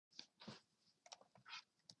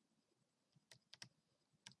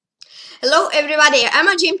Hello everybody, I'm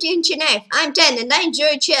Cherniaiev. I'm 10 and I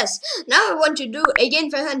enjoy chess. Now I want to do a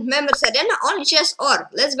game for 100 members arena, only chess or.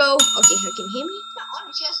 Let's go. Okay, you can hear me?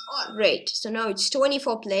 Only chess or. Great. So now it's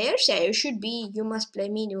 24 players. Yeah, you must play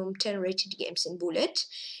minimum 10 rated games in Bullet.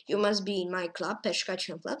 You must be in my club, PeshkaCh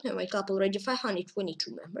Fun Club. Now my club already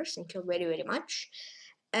 522 members. Thank you very, very much.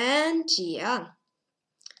 And yeah.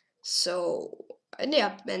 So, and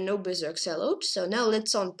yeah, and no berserk sellout. So now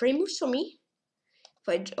let's on pre-moves for me.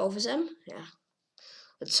 Fight over them. Yeah.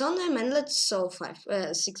 Let's on them and let's solve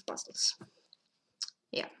 6 puzzles.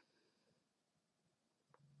 Yeah.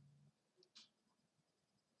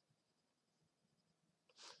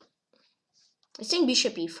 I think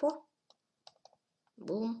bishop e4.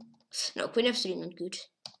 Boom. No, queen f3 not good.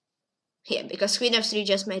 Yeah, because queen f3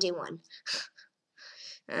 just made a1.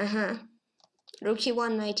 Rook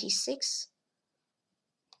e1, knight e6.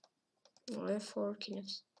 F4, king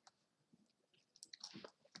f.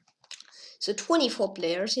 So 24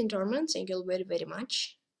 players in tournament. Thank you very, very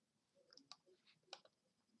much.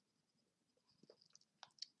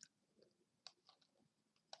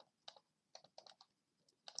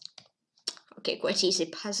 Okay, quite easy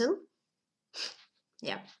puzzle.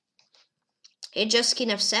 Yeah. It just king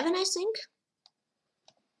f7, I think.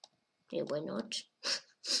 Yeah, why not?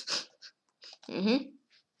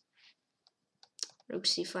 Rook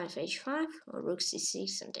c5, h5, or rook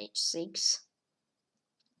c6 and h6.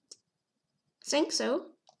 Think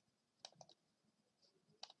so.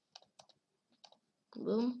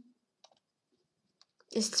 Boom.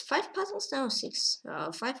 Is it 5 puzzles now? 6.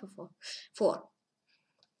 5 or 4? 4.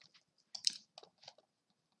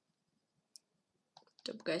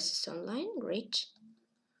 Top guys is online. Great.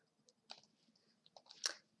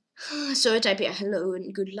 So I type here hello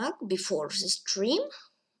and good luck before the stream.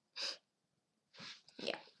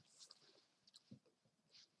 Yeah.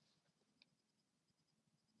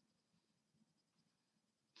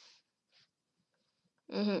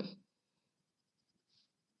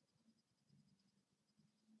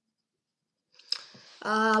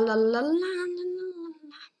 La la la la la.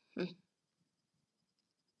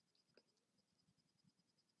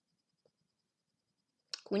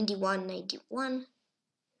 21, 91,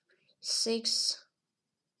 6,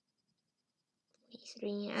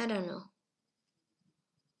 3, I don't know.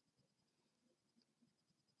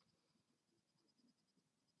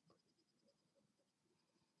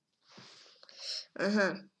 I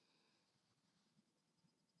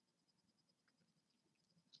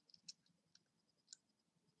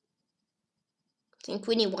think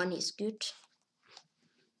 21 is good.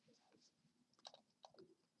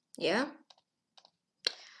 Yeah.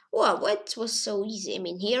 Wow, what was so easy? I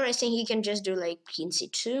mean, here I think he can just do like king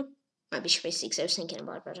c2. My bishop a6 I was thinking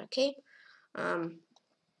about, but okay.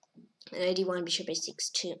 91, bishop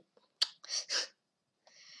a6 too.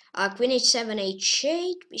 Queen h7,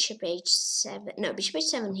 h8, bishop h7. No, bishop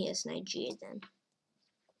h7 here is knight g8 then.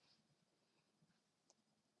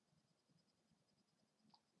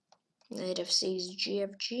 Knight f6,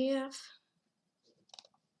 gf, gf.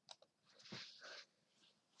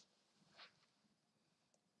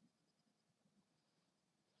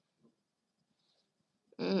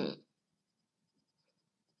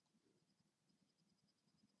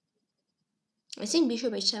 I think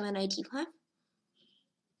bishop h7, knight e5.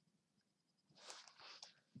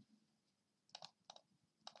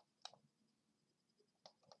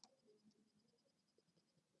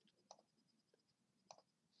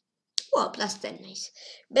 Wow, plus 10, nice.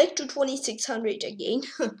 Back to 2600 again.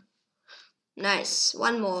 Nice.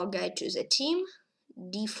 One more guy to the team.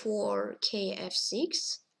 d4,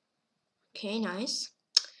 kf6. Okay, nice.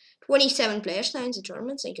 27 players now in the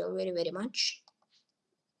tournament. Thank you very, very much.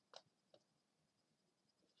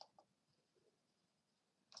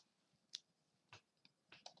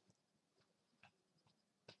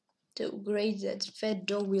 So great that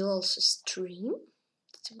Fedo will also stream.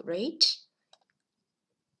 That's great.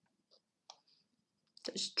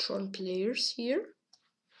 There's strong players here.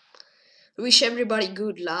 Wish everybody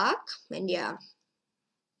good luck, and yeah,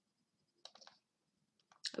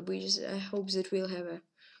 I hope that we'll have a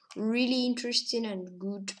really interesting and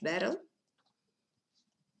good battle.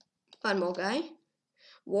 One more guy,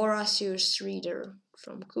 Warasius Reader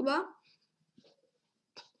from Cuba,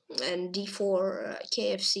 and d4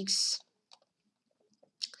 kf6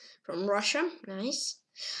 from Russia. Nice.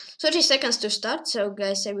 30 seconds to start. So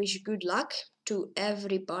guys, I wish good luck to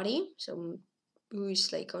everybody. So who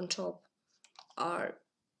is like on top are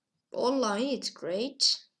online. It's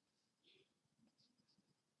great.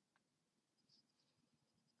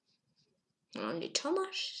 Only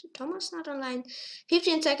Thomas not online.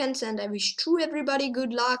 15 seconds and I wish to everybody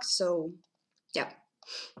good luck. So yeah.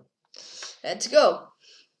 Let's go.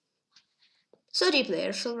 30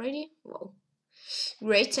 players already. Wow.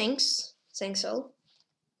 Great, thanks. Thanks all.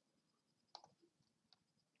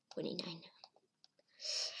 29.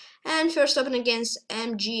 And first open against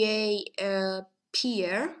MGA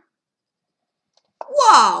Pierre.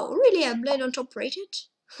 Wow, really a blade on top rated?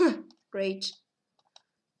 Great.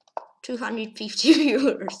 250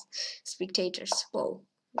 viewers, spectators. Whoa,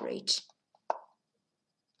 great.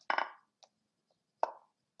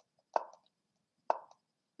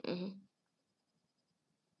 Mm-hmm.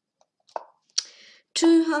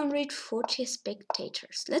 240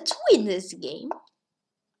 spectators. Let's win this game. I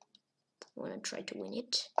wanna try to win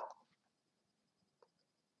it.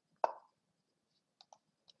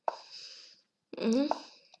 Mm-hmm.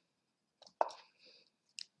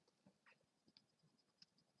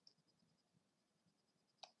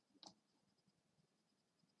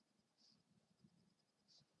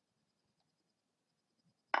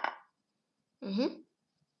 Mm-hmm.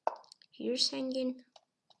 Here's hanging.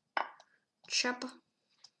 Chop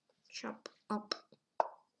up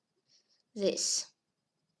this.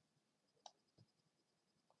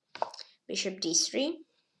 Bishop d3.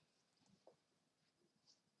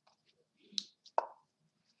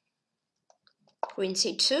 Queen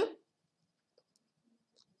c2.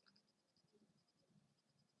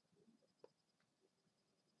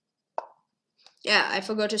 Yeah, I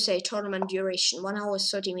forgot to say tournament duration 1 hour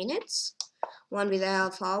 30 minutes. One with a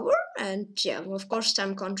half hour, and yeah, of course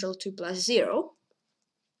time control 2+0.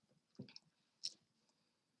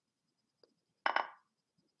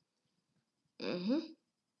 Mm-hmm.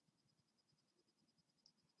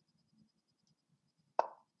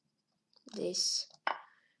 This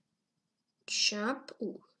chop.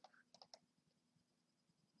 Ooh.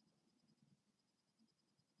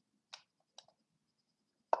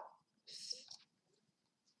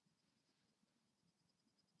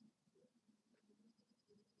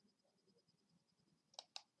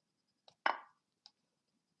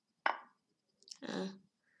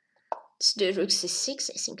 Let's do rook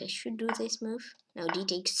c6. I think I should do this move. Now d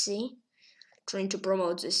takes c. Trying to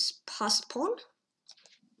promote this passed pawn.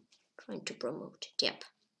 Trying to promote it. Yep.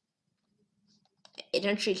 I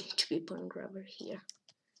don't really need to be pawn grabber here.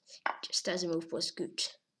 Just as the move was good.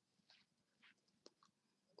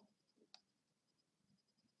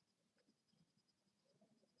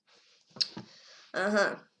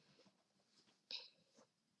 Uh-huh.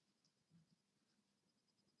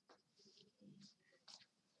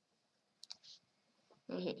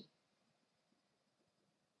 Mm-hmm.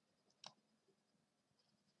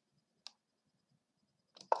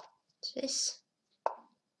 This.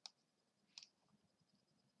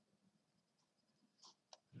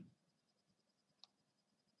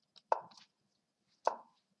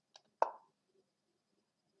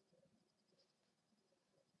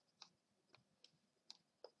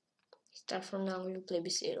 Start from now, we will play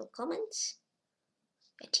with zero comments.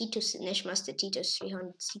 Tito's Neshmaster Tito's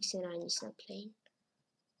 369 is not playing.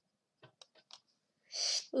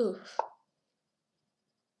 Ooh.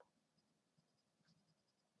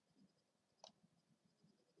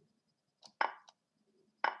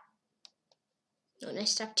 No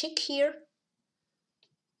nice tactic here.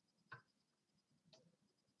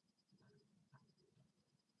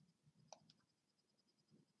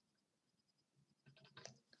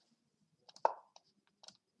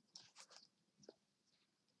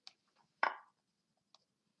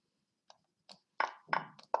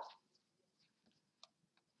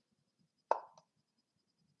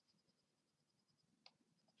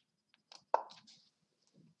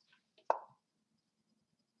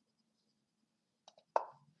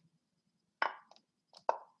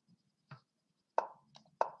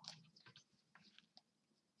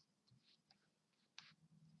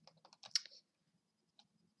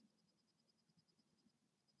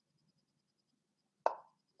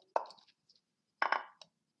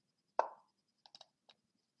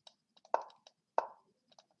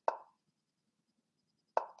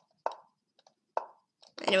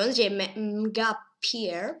 And it was a gap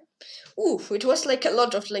here. Oof, it was like a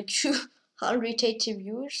lot of like 280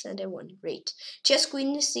 viewers, and I won. Great. Chess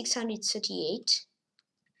Queen 638.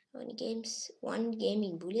 One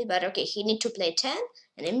gaming bullet, but okay, he need to play 10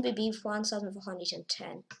 and MBB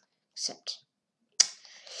 1410. Accept.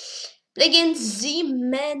 Play against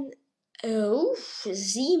Z-Man. Oh,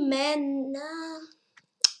 Z-Man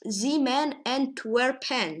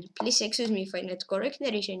Antwerpen. Please excuse me if I not correct.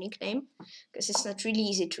 There is a nickname because it's not really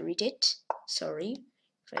easy to read it. Sorry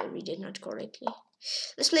if I read it not correctly.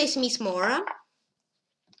 Let's play Smith Mora.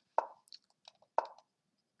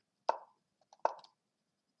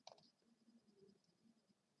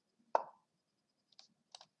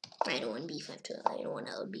 I don't want b5 too. I don't want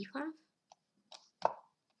lb5.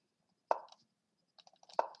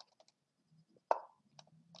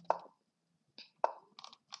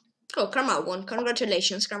 Oh, Karma won.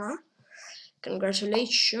 Congratulations, Karma.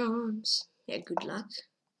 Congratulations. Yeah, good luck.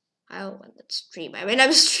 I want that stream. I mean,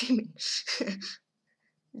 I'm streaming.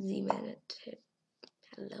 Z-Minute.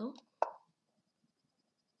 Hello?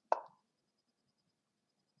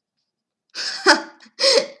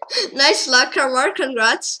 Nice luck, Karma.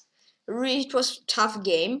 Congrats. It was a tough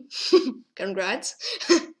game. Congrats.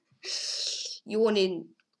 You won in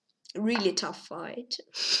really tough fight.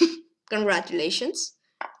 Congratulations.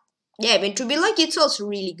 Yeah, but to be lucky, it's also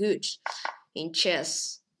really good in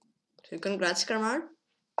chess. So congrats, Karma.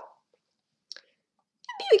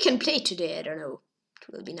 Maybe we can play today, I don't know. It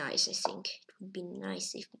will be nice, I think. It would be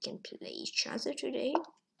nice if we can play each other today.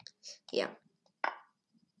 Yeah.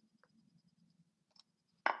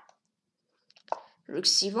 Rook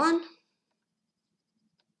c1.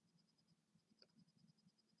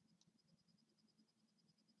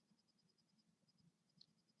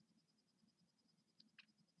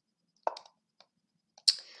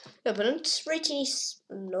 The opponent's rating is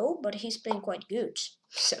low, but he's playing quite good.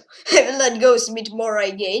 So I will let go a bit more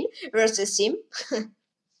again versus him.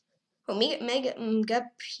 Oh, Mega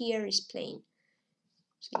Gap here is playing.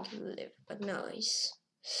 I think he will live, but nice.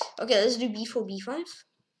 Okay, let's do b4, b5.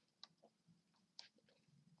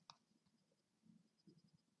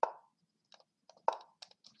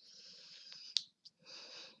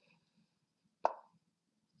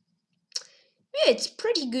 Yeah, it's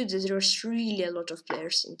pretty good that there's really a lot of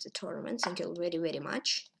players in the tournament. Thank you very, very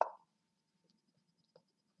much.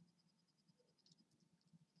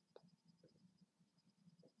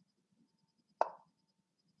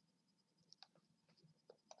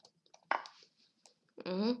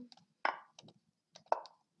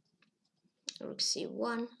 Rook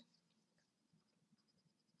c1.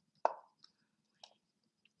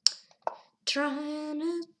 Trying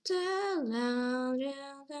to tell out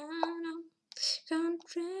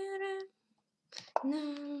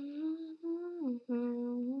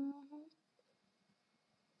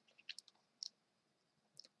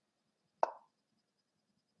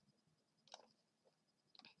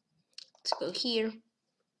Let's go here.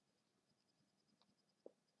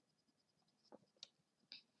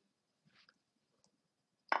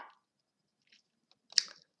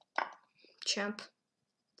 Champ.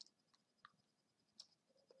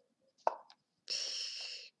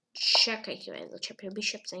 Check. I will chop your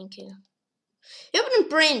bishop. Thank you. You have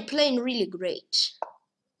been playing really great.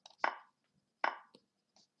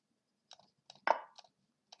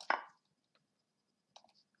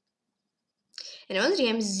 And once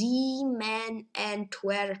again, Z-Man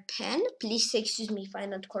Antwerpen. Please excuse me if I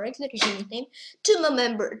not correctly resume his name. Two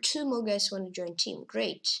more guys want to join team.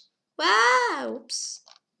 Great. Wow. Oops.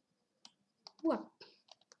 What?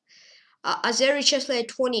 Azeri just like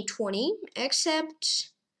 2020,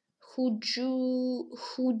 except Hujduremir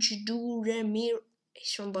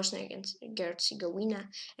is from Bosnia and Herzegovina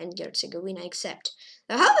except.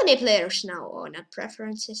 How many players now on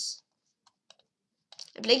preferences?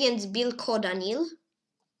 I play against Bill Kodanil.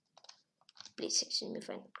 Please excuse me if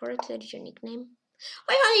I correctly read your nickname.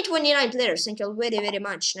 129 players, thank you very, very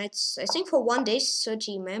much. That's, I think for one day,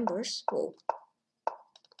 30 members. Whoa.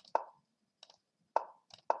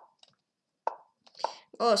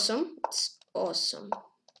 Awesome. It's awesome.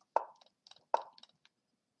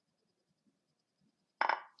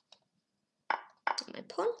 My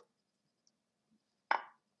pawn.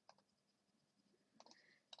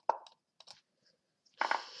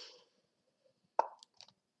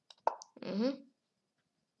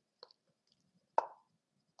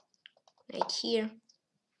 Right here.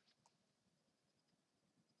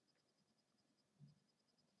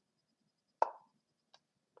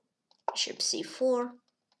 Bishop c4.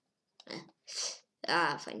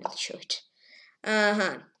 Finally show it.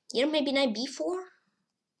 Here maybe knight b4.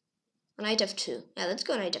 Knight f2. Yeah, let's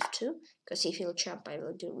go knight f2. Because if he'll chop, I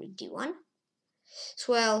will do rook d1.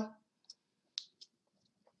 Swell.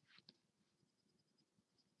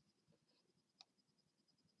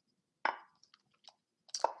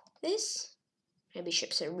 This. My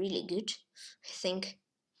bishops are really good, I think.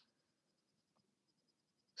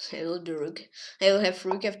 I will do rook. I will have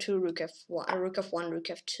rook f2, rook f1, rook f1, rook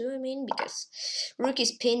f2. I mean, because rook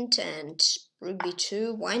is pinned and rook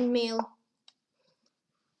b2, windmill.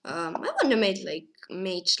 I want to make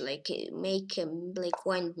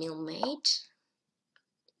windmill mate.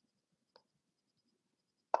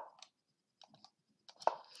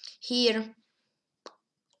 Here.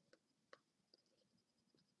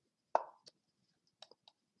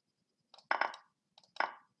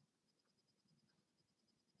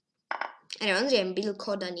 Anyone, I'm Bill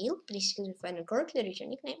Codanil. Please find it correctly. Reach your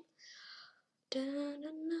nickname.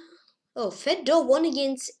 Oh, Fedor won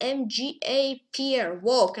against MGA Pierre.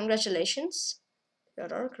 Whoa, congratulations.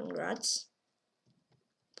 Fedor, congrats.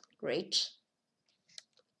 Great.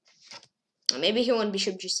 Maybe he won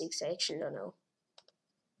Bishop G6, I actually don't know.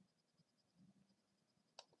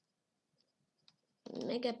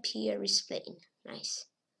 Mega Pierre is playing. Nice.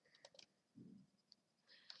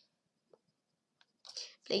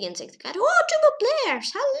 Play against Cadet. Oh, 2 more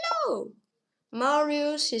players! Hello!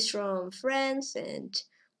 Marius, he's from France, and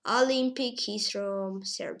Olympic, he's from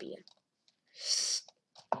Serbia.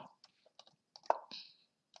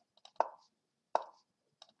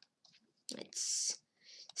 It's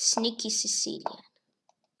Sneaky Sicilian.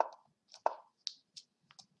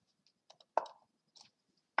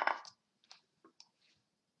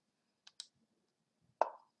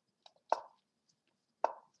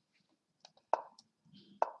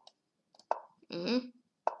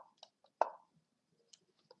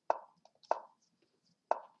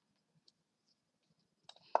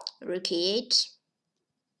 Rook E8.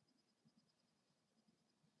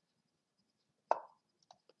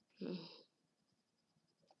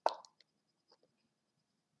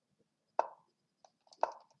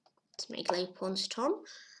 Let's make like pawn storm.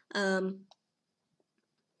 Knight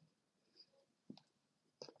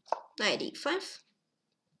E5.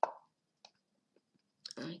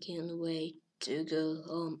 I can't wait to go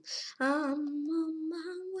home. I'm on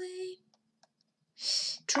my way.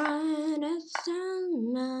 Trying to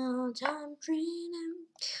stand now. I'm dreaming.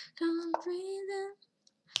 I'm breathing.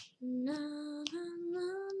 No, no, no,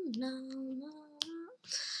 no, no.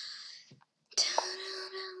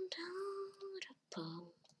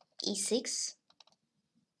 E6.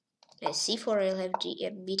 C4. I'll have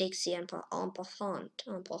B takes C en passant.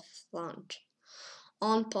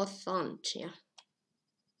 En passant. Yeah.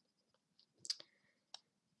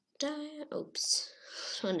 Oops.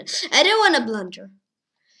 I don't want to blunder.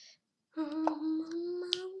 I'm on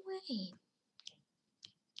my way.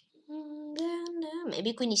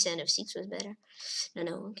 Maybe Queen E7 F6 was better.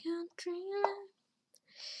 No, can't dream.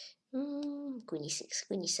 Queen E6,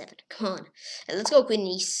 Queen E7. Come on. Let's go Queen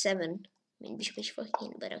E7. I mean, Bishop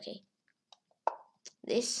H14, but okay.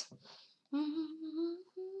 This.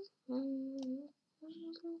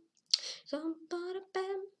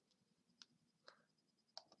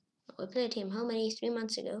 We played him how many? 3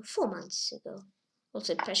 months ago? 4 months ago.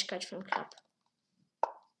 Also PeshkaCh Fun Club.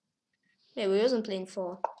 Yeah, we wasn't playing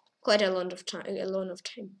for quite a lot of time.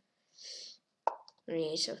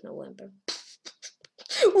 28th of November.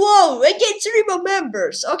 Whoa! I get 3 more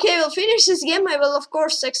members. Okay, we'll finish this game. I will of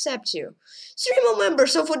course accept you. 3 more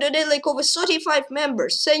members. So for today, like over 35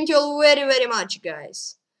 members. Thank you all very, very much,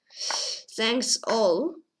 guys. Thanks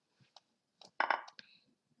all.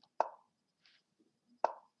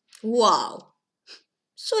 Wow.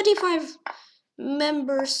 35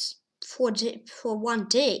 members for 1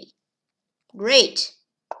 day. Great.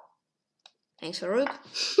 Thanks, Farouk.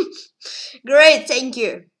 Great, thank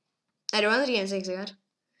you. I don't want to get that.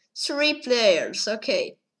 3 players,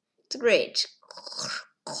 okay. It's great.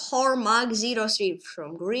 Kormak03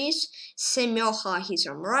 from Greece. Semyoha, he's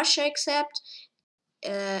from Russia, except.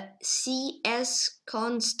 CS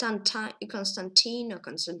Constantine,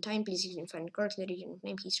 please you can find it correctly. Region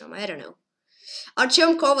name, he's from, I don't know.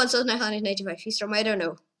 Artyom Kovan, 1995, he's from, I don't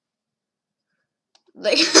know.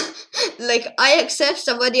 Like, like I accept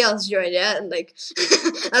somebody else join, yeah, and like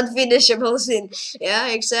unfinishable sin, yeah,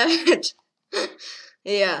 accept.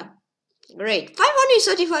 Yeah, great.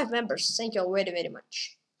 535 members. Thank you all very, very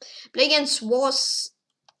much. Play against was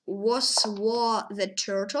the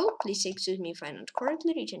turtle. Please excuse me if I not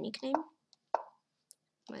correctly reach a nickname.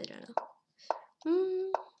 I don't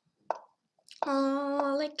know.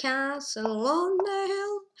 All a castle on the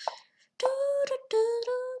hill.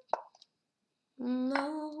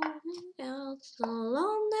 No castle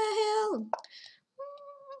on the hill.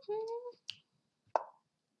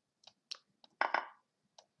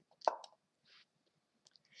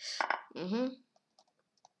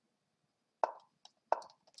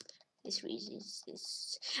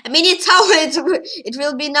 This. I mean, it's how it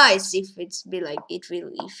will be nice if it's be like if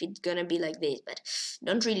it's gonna be like this, but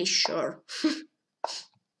don't really sure.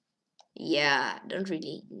 Yeah, don't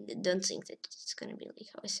think that it's gonna be like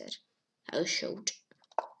how I said, how I showed.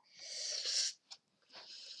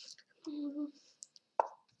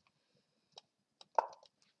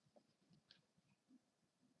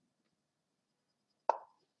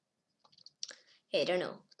 Hey, I don't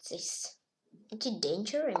know. It's in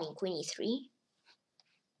danger. I mean, Queen E3.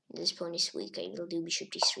 This pawn is weak. I will do Bishop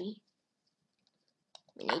D3.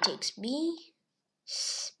 When A takes B.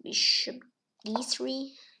 Bishop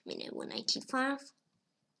d3. Minute 195.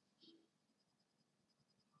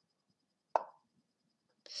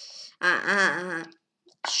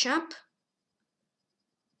 Bishop.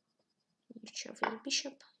 Shove with the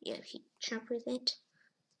bishop. Yeah, he shove with it.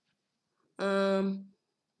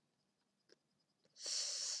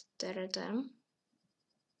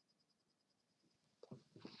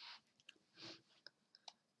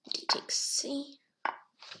 D takes C.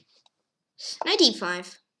 Knight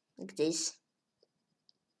e5, like this.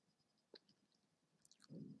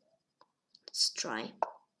 Let's try.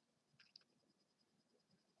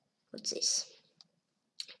 What's this?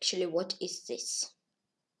 Actually, what is this?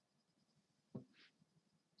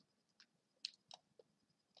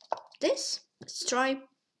 This? Let's try.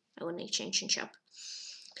 I want to exchange and chop.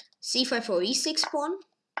 C5 for e6 pawn.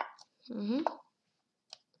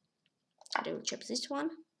 I will chop this one.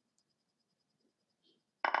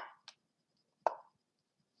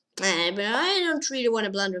 But I don't really want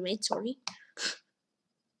to blunder mate, sorry.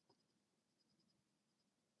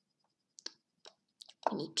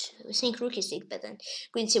 We think rook e6, but then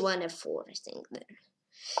queen c1 f4, I think there.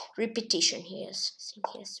 Repetition, yes. I think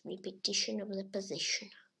yes, repetition of the position.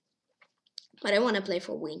 But I want to play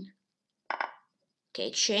for win. Okay,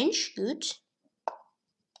 exchange, good. I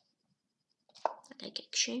like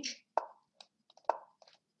exchange.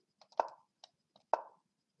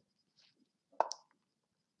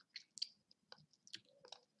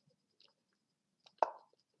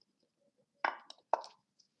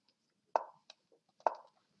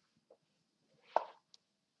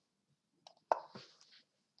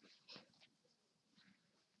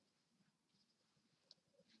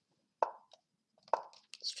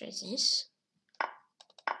 Let's try this.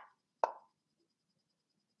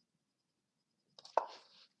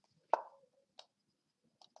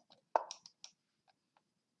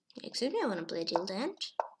 Excuse me, I want to play till the end.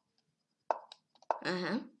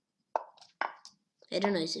 I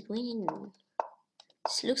don't know, is it winning?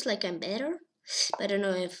 This looks like I'm better, but I don't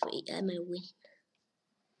know if am I winning.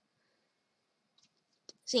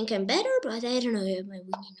 I think I'm better, but I don't know if I'm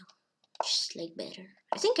winning or just like better.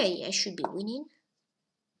 I think I should be winning.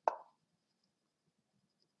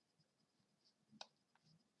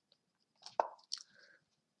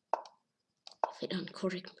 If I don't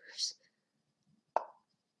correct moves.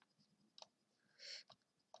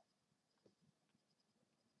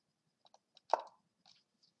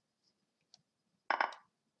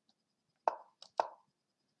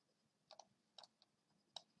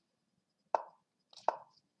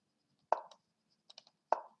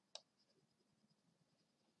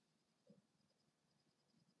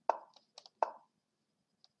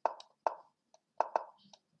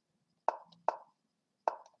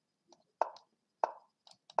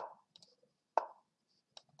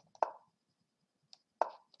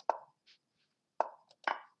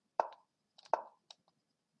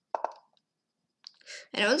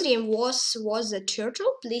 And another game was a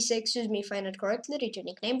turtle. Please excuse me if I not correctly read your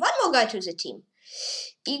nickname. One more guy to the team.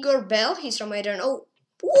 Igor Bell, he's from I don't know.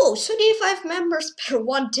 Whoa, 35 members per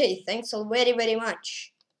 1 day. Thanks all very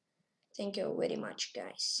much. Thank you very much,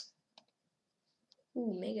 guys.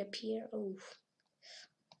 Ooh, Mega Pier. Oh.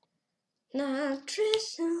 Not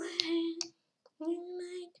dress away. You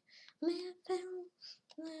make me feel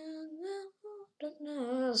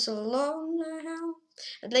so long now.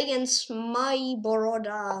 Against my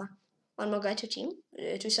Boroda. One more guy to team.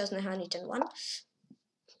 2901.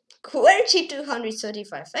 QWERTY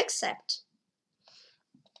 235. Accept.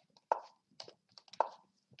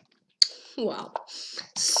 Wow.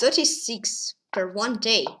 36 per 1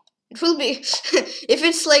 day. It will be if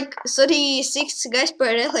it's like 36 guys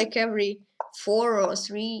per day, like every 4 or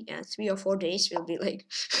 3 or 4 days will be like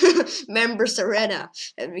members arena,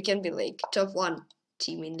 and we can be like top 1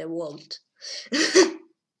 team in the world.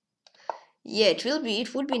 Yeah, it would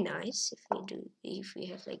be nice if we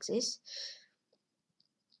have like this.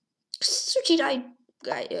 39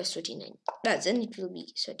 guy 39. Then it will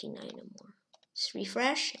be 39 or more. Let's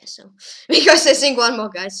refresh. Yeah, so because I think one more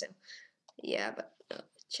guy, so yeah, but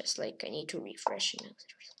just like I need to refresh now.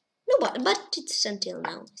 No, but it's until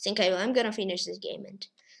now. I think I'm gonna finish this game and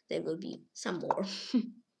there will be some more.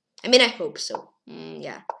 I mean, I hope so.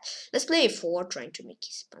 Yeah. Let's play a4, trying to make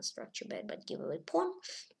his pawn structure bad, but give away pawn.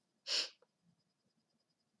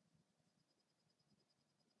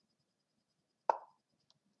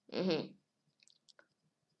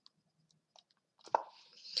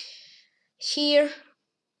 Here,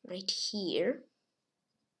 right here.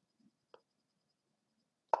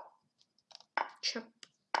 Chop.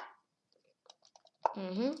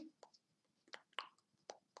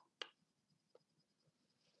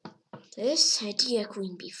 This idea,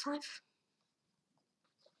 queen b5.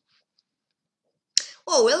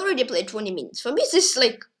 Oh, we already played 20 minutes. For me, this is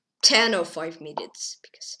like 10 or 5 minutes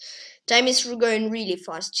because time is going really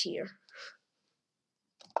fast here.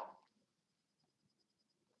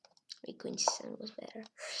 Wait, queen c7 was better.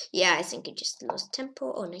 Yeah, I think it just lost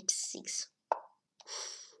tempo. Oh, knight 6.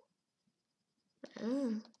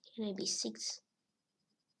 Knight b6.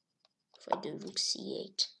 If I do rook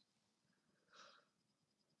c8.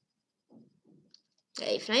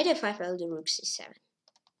 If knight f5, I'll do rook c7.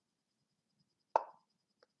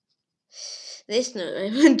 This, no, I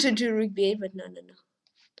want to do rook b8, but no.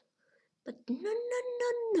 But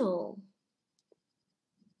no.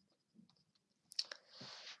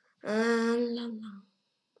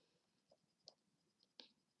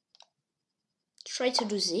 Try to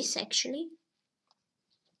do this actually.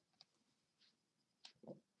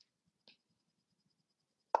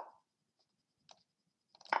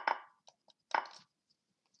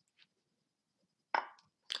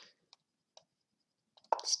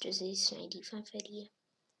 Let's do this knight d5 idea.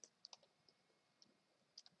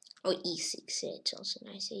 Oh, e6, yeah, it's also a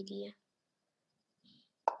nice idea.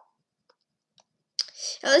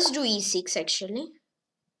 Let's do e6 actually.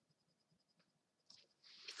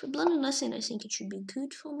 If we blunder nothing, I think it should be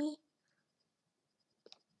good for me.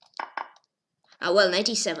 Well, knight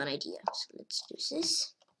e7 idea. So let's do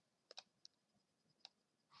this.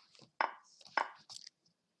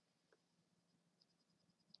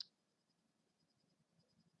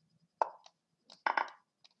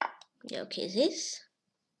 Yeah, okay, this.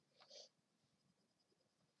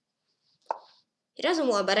 It doesn't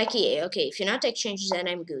work, but okay, if you're not exchange, then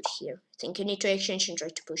I'm good here. I think you need to exchange and try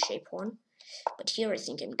to push a1. But here I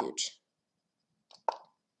think I'm good.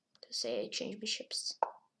 To say I exchange bishops.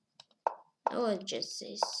 Oh, just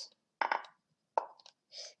this.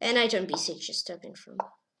 And knight on b6, just stopping from.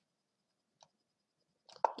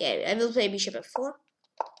 Yeah, I will play bishop f4.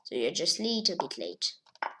 So you're just a little bit late.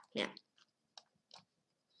 Yeah.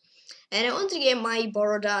 And I want to get my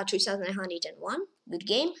Boroda 2101. Good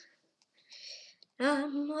game.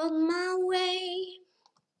 I'm on my way.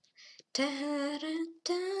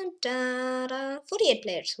 48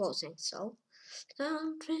 players voting, so.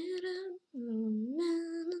 What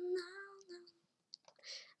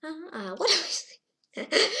else?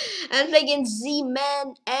 I'm playing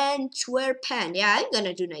Z-Man Antwerpen. Yeah, I'm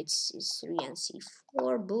gonna do knight c3 and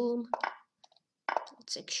c4. Boom.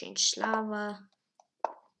 Let's exchange Slava.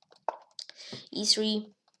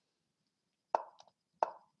 e3.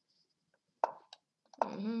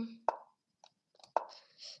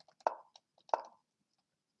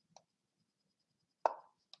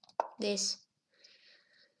 This.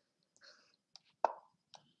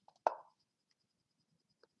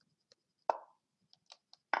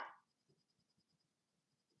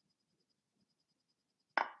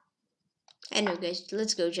 Anyway, guys,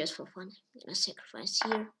 let's go just for fun. I'm gonna sacrifice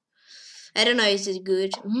here. I don't know, is it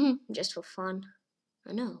good? Just for fun.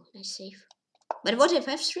 Oh no, nice safe. But what if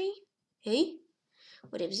f3? Hey?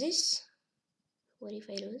 What if this? What if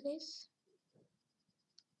I do this?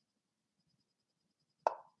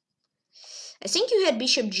 I think you had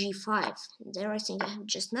bishop g5. There I think I have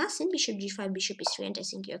just nothing. Bishop g5, bishop e3, and I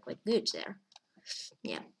think you're quite good there.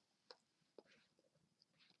 Yeah.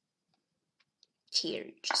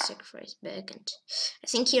 Here, just sacrifice back, and I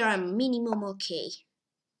think here I'm minimum okay.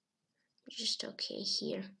 Just okay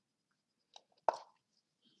here.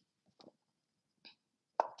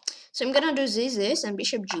 So I'm gonna do this, and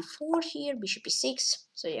bishop g4 here, bishop e6.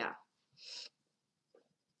 So yeah.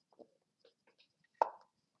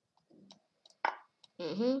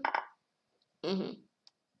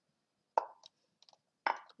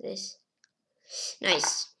 This.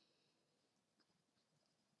 Nice.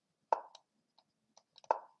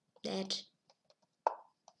 That.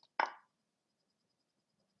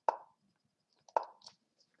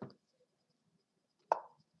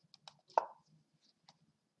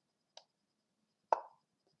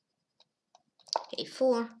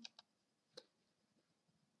 a4.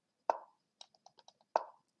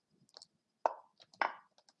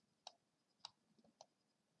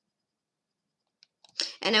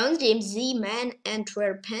 And I want the name Z-Man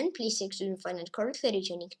Antwerpen. Please check to find it correctly. That is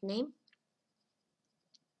your nickname.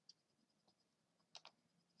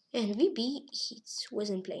 And VB, he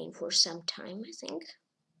wasn't playing for some time, I think.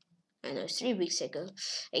 I know, 3 weeks ago.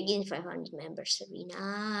 Again, 500 members.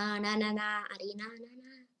 Arena, arena.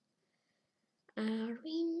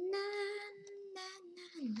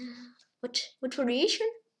 What variation?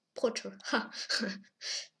 Potter. Ha.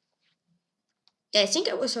 Yeah, I think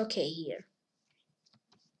I was okay here.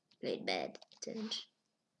 Played bad, didn't.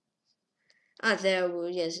 Ah, there,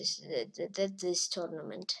 yes, this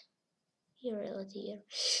tournament. Here, here.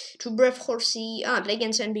 To Brave Horsey. Ah, play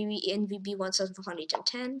against NVB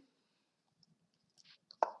 1410.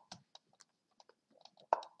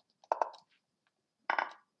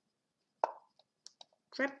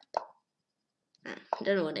 Trap. Ah, I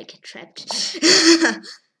don't know when I get trapped.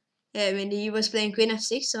 Yeah, I mean, he was playing Queen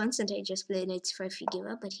f6 once, and I just played knight c5, he gave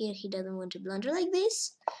up, but here he doesn't want to blunder like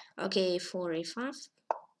this. Okay, 4 a5.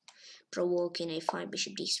 Provoking a5,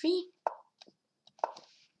 bishop d3.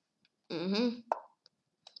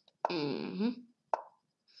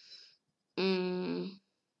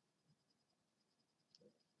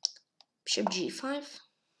 Bishop g5.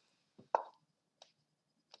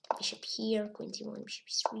 Bishop here, queen c1, bishop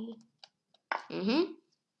e3.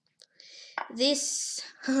 This,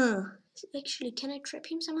 actually, can I trap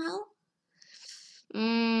him somehow?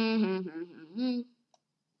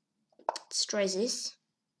 Let's try this.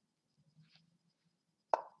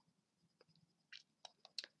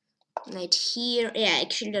 Knight here. Yeah, I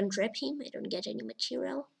actually don't trap him. I don't get any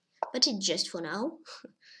material, but it's just for now.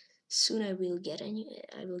 Soon I will get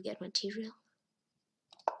material.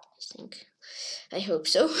 I think. I hope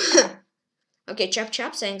so. Okay, chop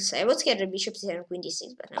chop. Thanks. I was scared of bishop c7 queen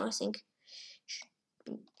d6, but now I think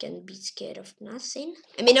can be scared of nothing.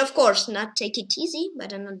 I mean, of course, not take it easy,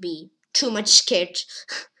 but I'll not be too much scared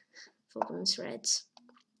for opponent's reds.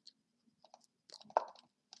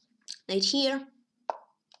 Knight here.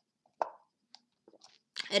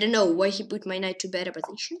 I don't know why he put my knight to better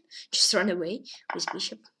position. Just run away with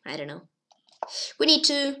bishop. I don't know. We need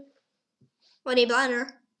to. What a blunder.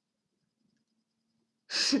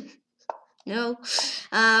 No.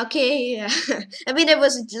 Okay. I mean, I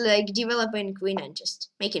was like developing queen and just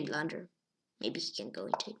making blunder. Maybe he can go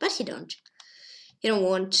into it, but he don't. He don't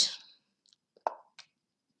want.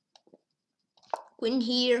 Queen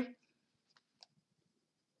here.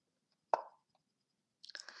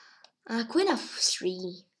 Queen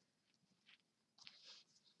f3.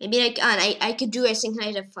 Maybe I could do, I think,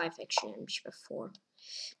 knight f5 actually and bishop f4.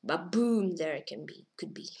 But boom, there it could be,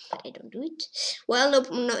 but I don't do it. Well,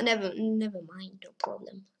 no, never mind, no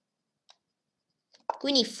problem.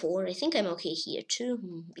 Queen e4, I think I'm okay here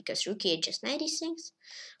too, because rook e8 just 96,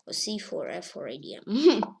 or c4, f4 idea.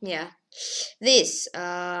 Yeah, this,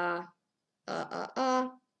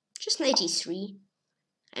 just knight e3.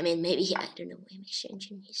 I mean, maybe, I don't know, I'm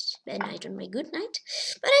exchanging his bad knight on my good knight,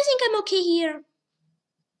 but I think I'm okay here.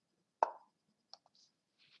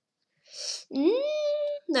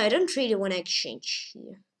 No, I don't really want to exchange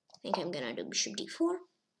here. I think I'm gonna do bishop d4.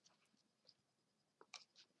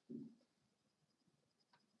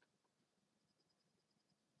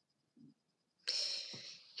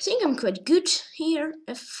 I think I'm quite good here.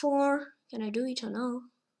 f4. Can I do it or no?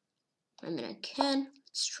 I mean, I can.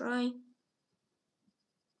 Let's try.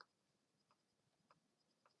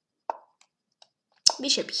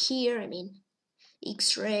 Bishop here. I mean,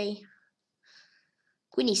 X-ray.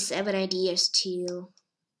 Queen e7 idea still.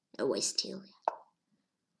 Oh, I still.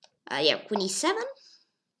 Yeah, Queen e7.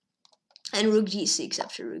 And rook d6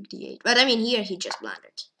 after rook d8. But I mean, here he just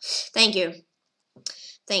blundered. Thank you.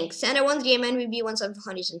 Thanks. And I won the game NVB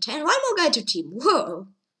 1710. One more guy to team. Whoa.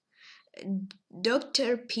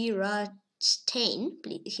 Dr. Piratstein.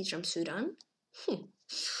 He's from Sudan.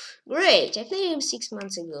 Great. I played him 6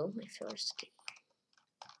 months ago. My first game.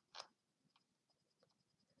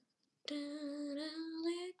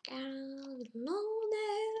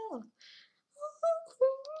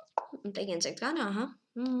 I'm playing against Ghana, huh?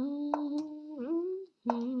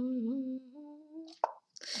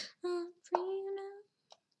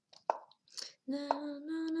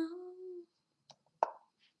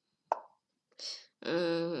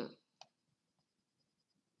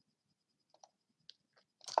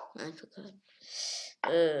 I forgot.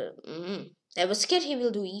 I was scared he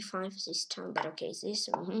will do e5 this time, but okay, this.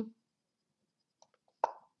 I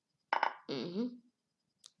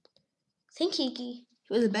think he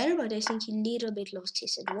was better, but I think he little bit lost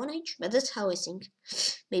his advantage. But that's how I think.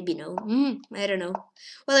 Maybe no. I don't know.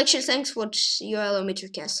 Well, actually, thanks for you allow me to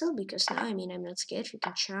castle, because now, I mean, I'm not scared. We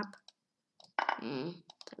can chop. I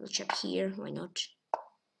will chop here. Why not?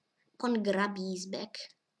 Pawn grab is back.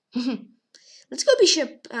 Let's go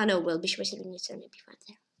bishop. No, well, bishop f7 needs to maybe fine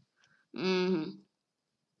there.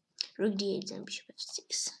 Rook d8 then bishop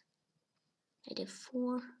f6. Knight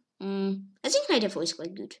f4. I think knight f4 is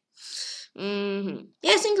quite good.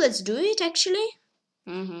 Yeah, I think let's do it actually.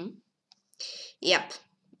 Yep.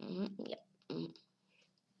 Yep.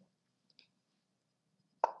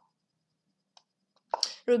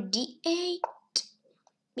 Rook d8.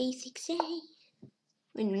 B6a.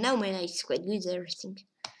 I mean, now my knight is quite good there, I think.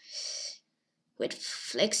 quite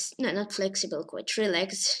no, not flexible, quite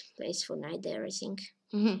relaxed. Plays for knight there, I think.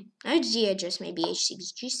 Knight d8, just maybe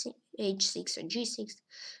h6, g6, h6 or g6.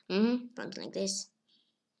 Something like this.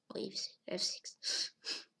 Or f6.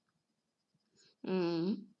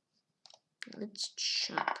 Let's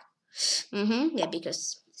chop. Yeah,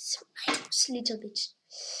 because knight was a little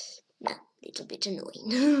bit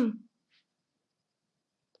annoying.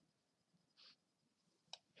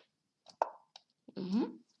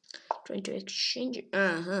 Trying to exchange.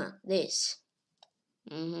 This.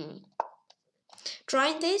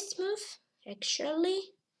 Trying this move, actually.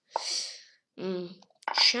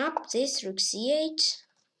 Chop this, rook c8.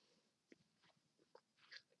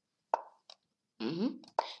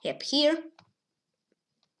 Yep, here.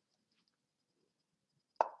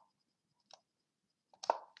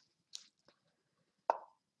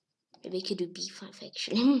 Maybe I could do b5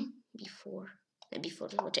 actually. b4. Before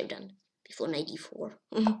what I've done. Before knight d4.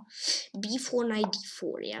 b4, knight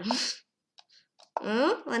d4, yeah.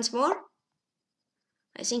 Once more.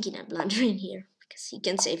 I think he's not blundering here because he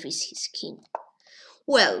can save his king.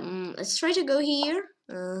 Well, let's try to go here.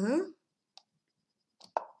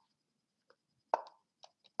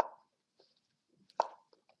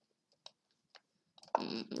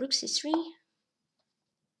 Rook c3.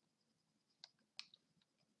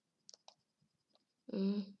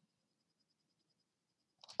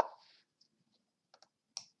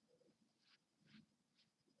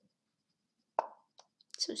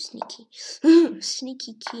 So sneaky.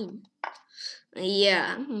 Sneaky king.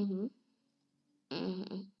 Yeah.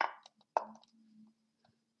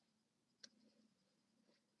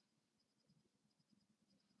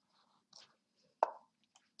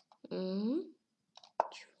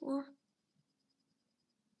 Sure.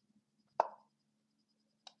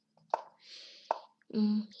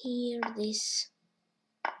 Here, this.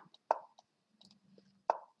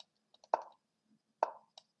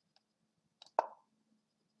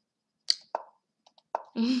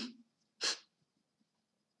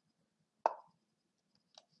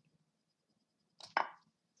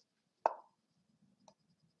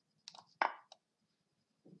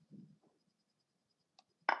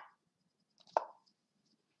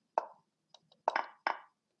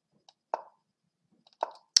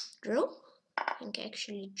 Draw? I think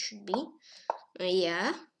actually it should be.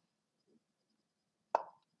 Yeah.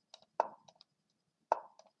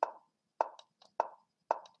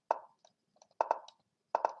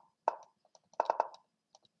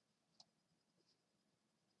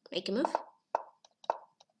 Make a move.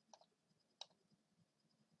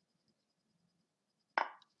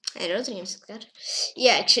 I don't think I'm that.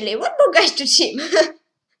 Yeah, actually, one more guy to team.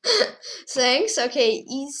 Thanks. Okay,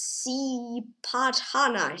 Isi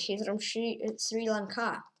Pathana. She's from Sri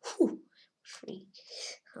Lanka. Whew.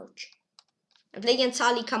 Ouch. I played against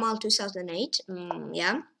Ali Kamal 2008.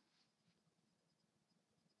 Yeah.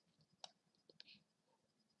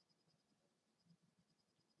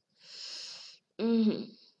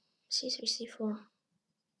 C3, C4.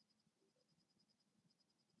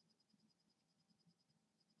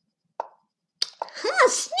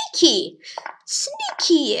 Sneaky!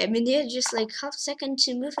 Sneaky! I mean, they had just like half second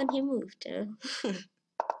to move and he moved.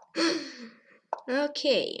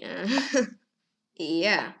 Okay.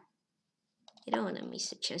 Yeah. I don't want to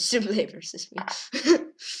miss a chance to play versus me.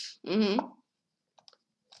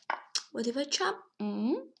 What if I chop?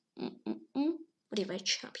 What if I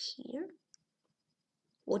chop here?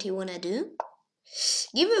 What do you want to do?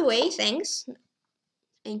 Give away, thanks.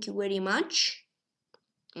 Thank you very much.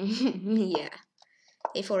 Yeah.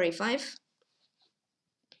 A4, A5.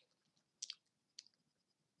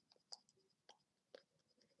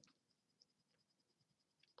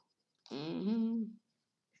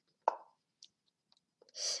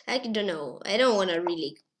 I don't know. I don't want to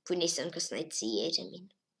really finish on because knight c8. I mean,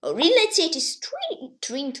 oh, really? Knight c8 is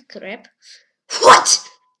trined crap. What?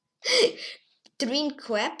 Trined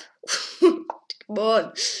crap? Come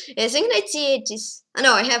on. Yeah, I think knight c8 is. Oh,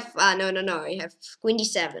 no, I have. No. I have queen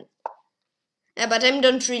d7. Yeah, but I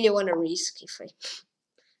don't really want to risk if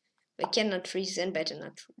I cannot risk, then better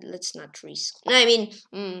not. Let's not risk. No, I mean,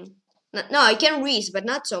 no, I can risk, but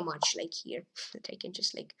not so much like here. That I can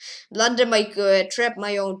just like blunder my trap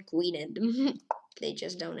my own queen and play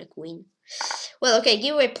just down a queen. Well, okay,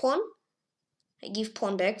 give away pawn. I give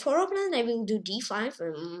pawn back for opponent. I will do d5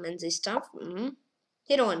 and this stuff.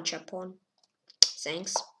 They don't want chop pawn.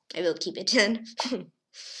 Thanks. I will keep it then.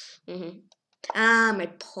 Ah, my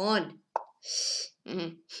pawn.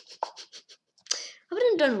 I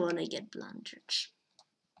don't want to get blundered.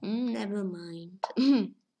 Never mind.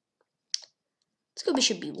 Let's go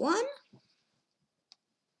bishop b1.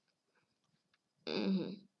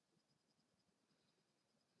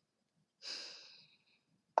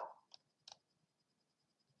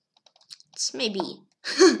 maybe.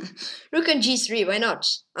 Rook on g3, why not?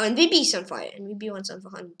 Oh, and VB's on fire. And VB wants on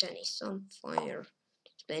 110. He's on fire.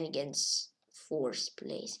 He's playing against 4th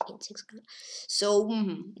place against 6. So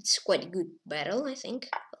it's quite a good battle, I think.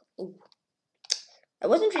 Oh, I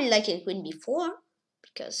wasn't really liking queen b4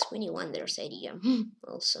 because queen e1 there's idea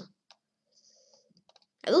also.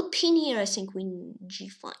 I will pin here, I think, queen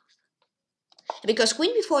g5. Because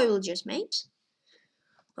queen b4 will just mate.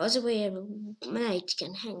 Other way, knight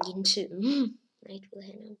can hang into. Knight will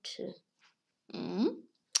hang on to.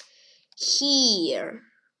 Here.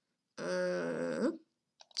 So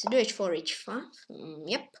do h4, h5.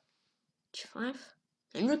 Yep. h5.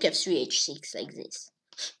 And rook f3, h6, like this.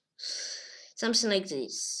 Something like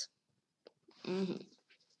this.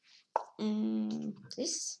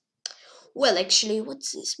 This. Well, actually,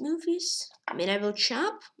 what's this move is? I mean, I will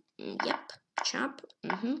chop. Yep, chop.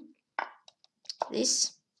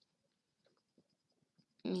 This.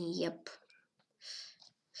 Yep.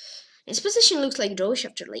 This position looks like drawish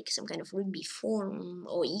after like some kind of rook b4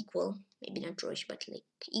 or equal. Maybe not drawish, but like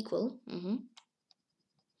equal.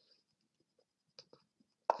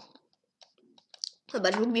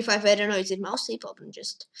 But rook b5, I don't know. Is it mouse tape or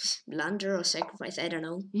just blunder or sacrifice? I don't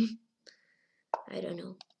know. I don't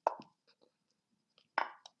know.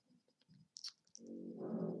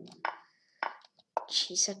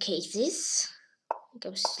 Jeez, okay, this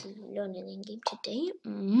goes learning in game today.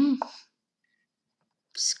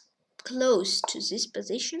 It's close to this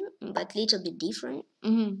position, but little bit different.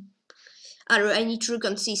 I need rook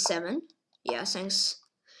on c7. Yeah, thanks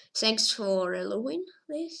for allowing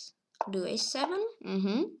this. Do a7.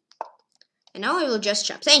 And now I will just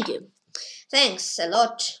chop. Thank you. Thanks a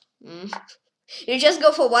lot. You just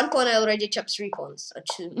go for 1 pawn. I already chopped 3 pawns or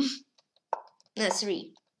 2. No,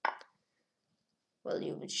 3. Well,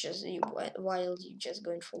 while you just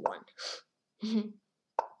going for 1.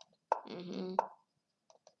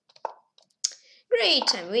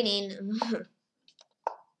 Great, I'm winning.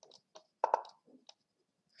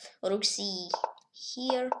 Rook c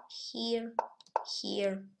here, here,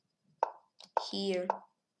 here, here,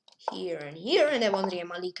 here, and here, and I won the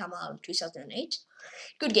Ali Kamal 2008.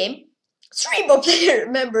 Good game. 3 more player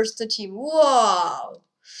members to team. Wow.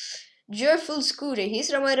 Joyful Scooter.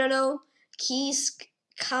 He's from, I don't know,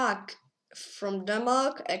 PeshkaCh from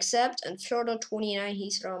Denmark, accept, and Fjodor 29,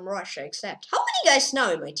 he's from Russia, accept. How many guys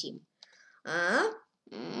now in my team?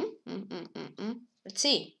 Let's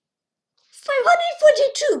see.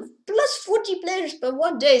 542 plus 40 players per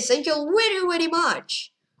 1 day. Thank you very, very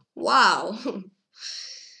much. Wow.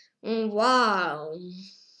 Wow.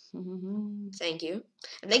 Thank you.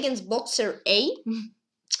 I'm against Boxer A.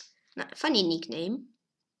 Funny nickname.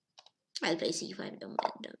 I'll play c5.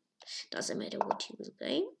 Doesn't matter what you will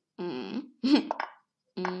play. I'm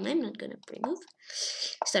not gonna pre-move.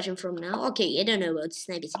 Starting from now. Okay, I don't know about this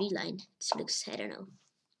maybe 3 line. This looks, I don't know,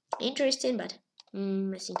 interesting, but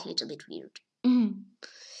I think a little bit weird.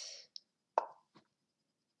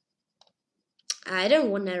 I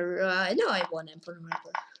don't wanna. No, I want Emperor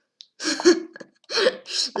Rapper.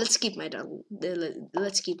 Let's keep my title.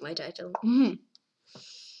 Let's keep my title.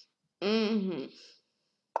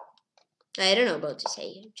 I don't know about this.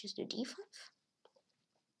 Hey, just do d5.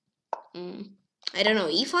 I don't know,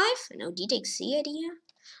 e5. I know d takes c idea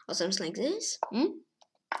or something like this.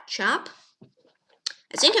 Chop.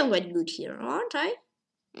 I think I'm quite good here, aren't I?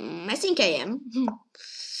 I think I am.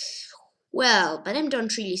 Well, but I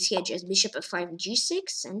don't really see it, just bishop f5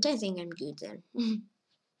 g6, and I think I'm good then.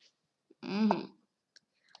 I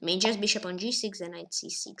mean, just bishop on g6, then knight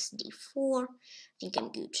c6, d4. I think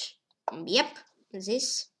I'm good. Yep,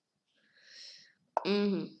 this. I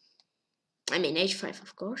mean, h5,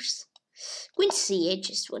 of course. Queen c8,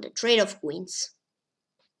 just what a trade of queens.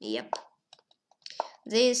 Yep.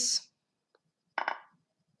 This.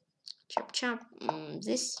 Chop, chop.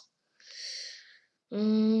 This.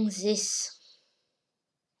 This.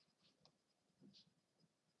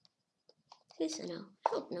 This, no.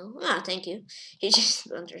 Hope no. Ah, thank you. He just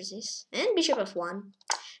blunders this. And bishop f1.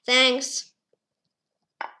 Thanks.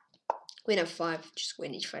 Queen f5. Just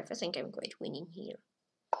queen h5. I think I'm quite winning here.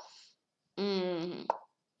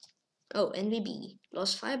 Oh, NVB.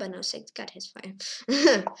 Lost 5, but now Cat has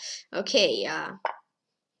 5. Okay,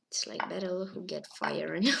 it's like battle who get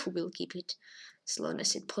fire and who will keep it as long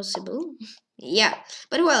as it possible. Yeah,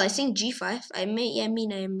 but well, I think g5. I am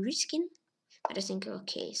risking, but I think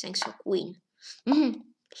okay. Thanks for queen.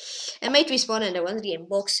 I might respawn and I want the game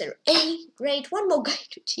Boxer. Hey, great! One more guy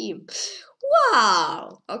to team.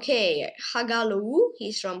 Wow. Okay, Hagalu.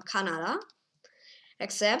 He's from Canada.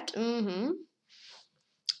 Accept.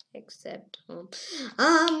 Except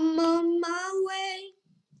I'm on my way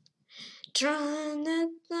I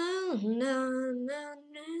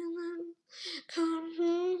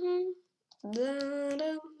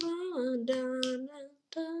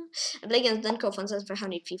play against Danko for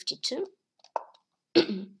 152.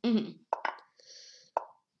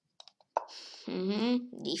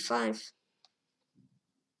 D5.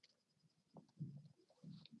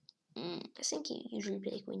 I think he usually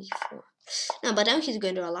plays queen e4. No, but now he's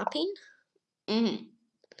going to a lapping.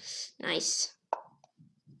 Nice.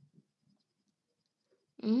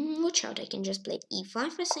 Watch out! I can just play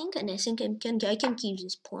e5. I think, and I think I can keep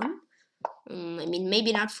this pawn. I mean,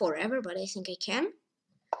 maybe not forever, but I think I can.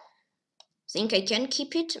 Think I can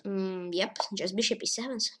keep it. Yep, just bishop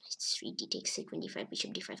e7. So it's 3d takes c, queen d5,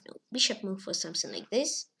 bishop d5. No, bishop move for something like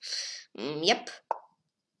this. Yep.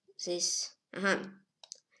 This.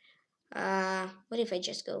 What if I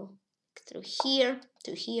just go through here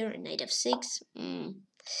to here and knight f6?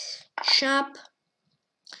 Sharp.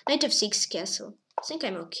 Knight f6 castle. I think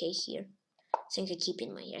I'm okay here. I think I keep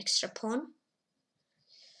in my extra pawn.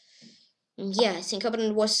 Yeah, I think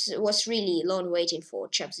opponent was really long waiting for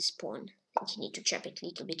chop this pawn. I think you need to chop it a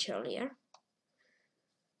little bit earlier.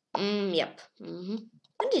 Yep. When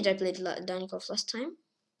did I play Danikov last time?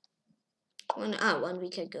 1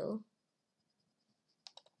 week ago.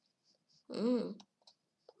 1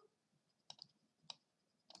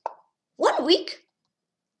 week?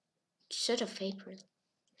 3rd of April.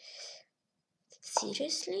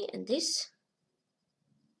 Seriously? And this?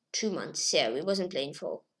 2 months. Yeah, we wasn't playing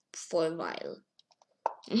for a while.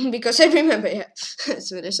 Because I remember, yeah.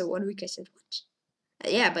 So there's a 1 week. I said what?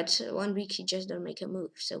 Yeah, but 1 week he just don't make a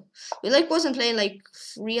move. So we wasn't playing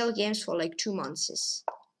real games for 2 months.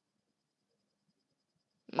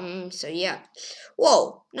 So yeah.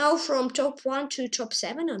 Whoa! Now from top 1 to top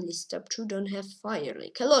 7, only top 2 don't have fire.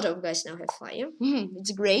 A lot of guys now have fire.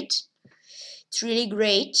 It's great. It's really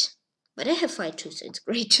great. But I have fire too, so it's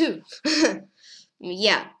great too.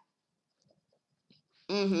 Yeah.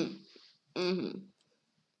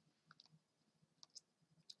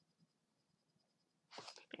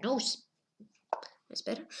 Nose. That's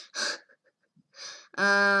better.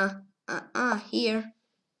 Here.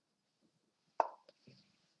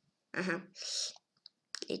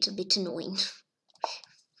 Little bit annoying.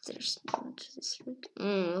 There's not this rook.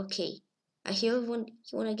 Okay. I hear you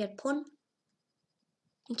wanna get pawn?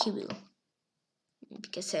 I think he will.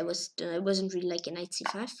 Because I wasn't really like a knight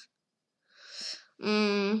c5.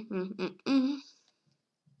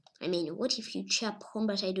 I mean, what if you chop pawn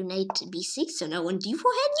but I do knight b6, so now on d4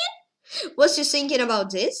 hand yet? What's you thinking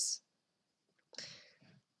about this?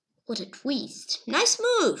 What a twist. Nice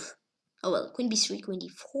move. Oh well, queen b3, queen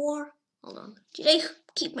d4. Hold on. Did I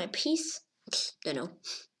keep my piece? Don't know.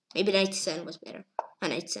 Maybe knight c7 was better.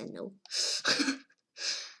 Knight c7, no.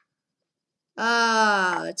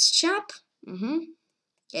 Let's chop.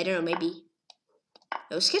 I don't know, maybe.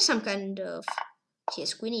 Let's get some kind of.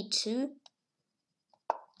 Yes, queen e2.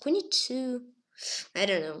 Queen e2. I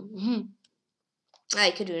don't know.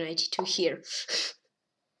 I could do knight e2 here.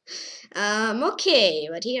 Okay,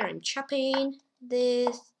 but here I'm chopping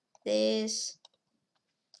this. 2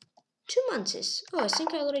 months. Oh, I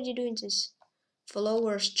think I already doing this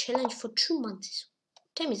followers challenge for 2 months.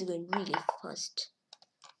 Time is going really fast.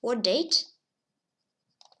 What date?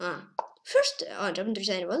 First, German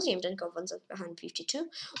design was game done conference at 152.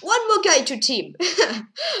 1 more guy to team.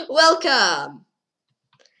 Welcome.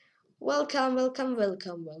 Welcome.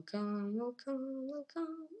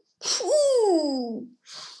 Ooh, I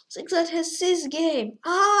think that has this game.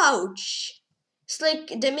 Ouch. It's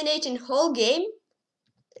like dominating whole game.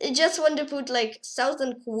 He just want to put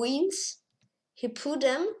 1,000 queens. He put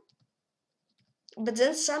them, but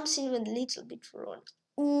then something went a little bit wrong.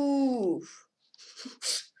 Ooh.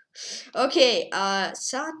 Okay,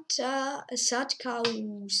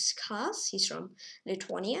 Satkauskas, he's from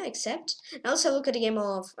Lithuania, except. Now let's have a look at the game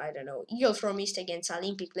of, I don't know, Eagle from East against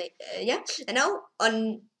Olympic, yeah. And now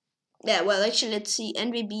on, yeah, well, actually, let's see,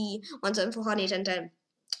 NVB 17400 and time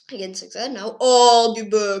against Success. Now I'll be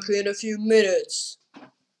back in a few minutes.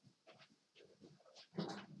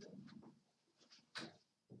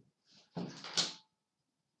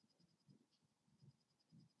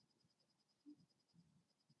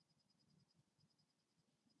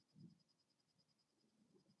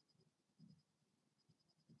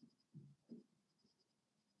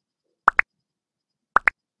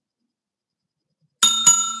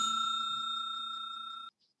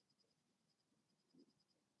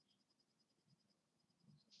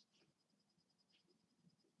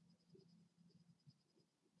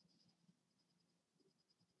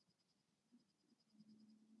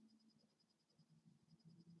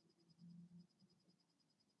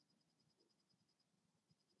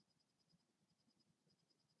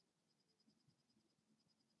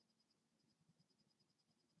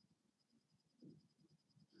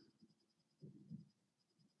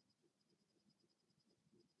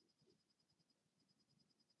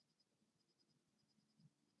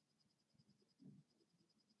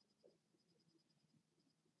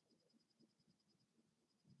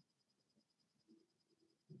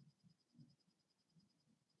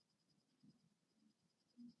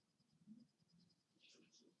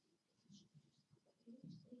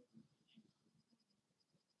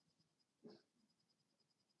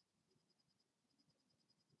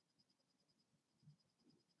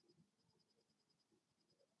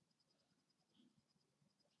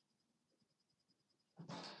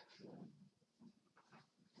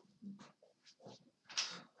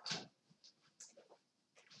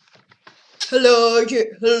 Hello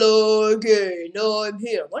again. I'm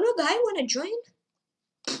here. One more guy wanna join?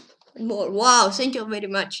 More. Wow, thank you very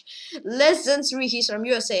much. Less than 3. He's from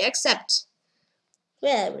USA. Accept.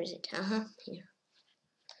 Where is it? Here.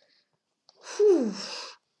 Whew.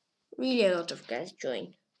 Really a lot of guys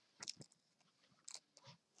join.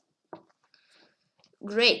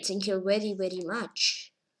 Great, thank you very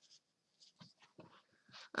much.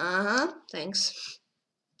 Thanks.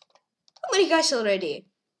 How many guys already?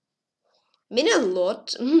 I mean a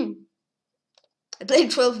lot. I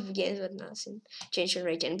played 12 games but nothing. Change your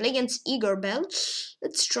rate and play against Igor Bell.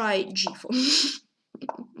 Let's try G4.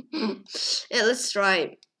 Yeah, let's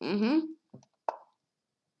try.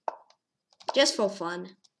 Just for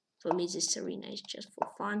fun. For me, this arena is just for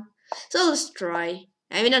fun. So let's try.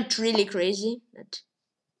 I mean, not really crazy. But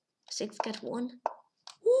 6 got 1.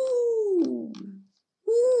 Ooh.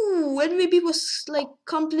 Ooh. MVP was like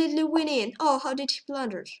completely winning. Oh, how did he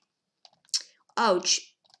blunder?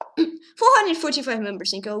 Ouch. 445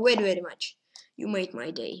 members. Thank you very much. You made my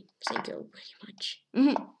day. Thank you very much.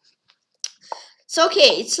 So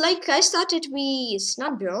okay, it's like I started with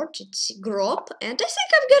not Bird, it's Grop, and I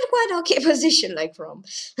think I've got quite okay position, like from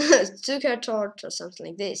Zucker Tort or something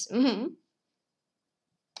like this.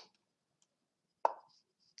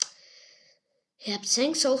 Yep,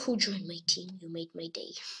 thanks all who joined my team. You made my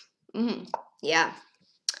day. Yeah.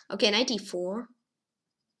 Okay, 94.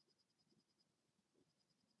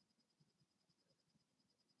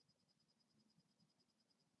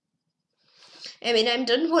 I mean, I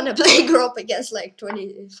don't want to play Grop against like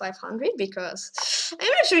 2500 because I'm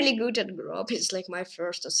not really good at Grop. It's like my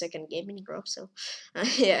first or second game in Grop, so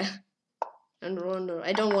yeah. And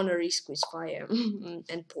I don't want to risk with fire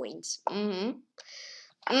and points.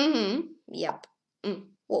 Yep.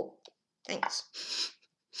 Whoa. Thanks.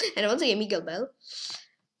 And once again, Miguel Bell.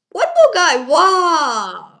 One more guy.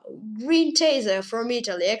 Wow. Green taser from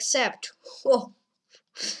Italy. Accept. Whoa.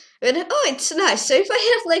 And, oh, it's nice. So if I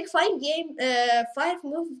have like 5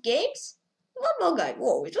 move games, one more guy.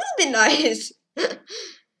 Whoa, it would be nice.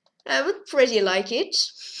 I would pretty like it.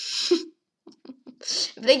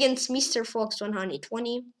 Play against Mr. Fox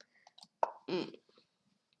 120. I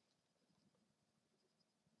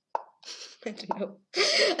don't know.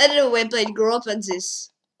 I don't know why I played grow up on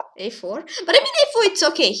this A4. But I mean A4 it's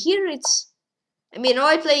okay. Here it's I mean or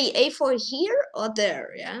I play A4 here or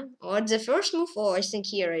there, yeah? Or the first move or I think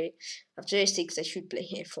here after A6 I should play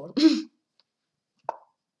A4.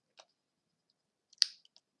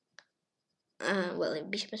 Well in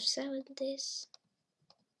Bishop F7 this.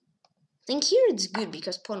 I think here it's good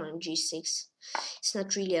because pawn on G6. It's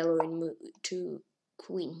not really allowing to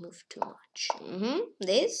queen move too much.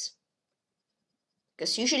 This.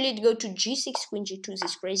 Because usually it go to G6, Queen G2,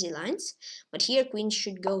 these crazy lines. But here Queen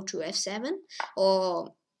should go to F7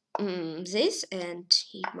 or this, and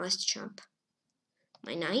he must jump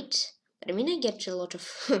my knight. But I mean I get a lot of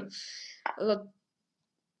a lot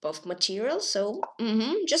of material, so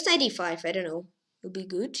just knight e5, I don't know. Will be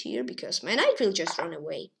good here because my knight will just run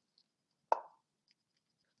away.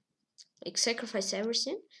 Like sacrifice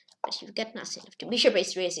everything, but you've got nothing. If the bishop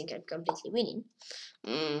a3 I think I'm completely winning.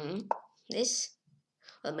 This.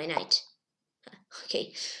 Well, my knight.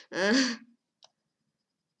 Okay. Let's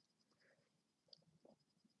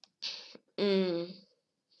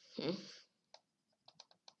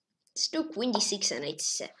do Queen d6 and knight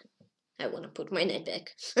 7. I want to put my knight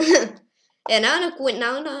back. Yeah, now Queen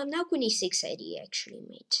e6 idea actually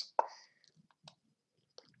made.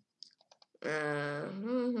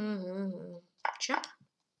 Chop.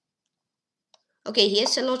 Okay, he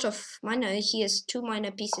has a lot of minor. He has 2 minor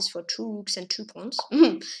pieces for 2 rooks and 2 pawns.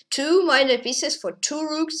 2 minor pieces for 2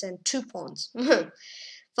 rooks and 2 pawns.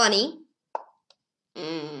 Funny.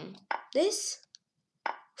 This.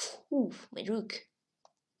 Ooh, my rook.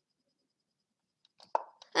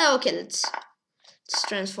 Okay, let's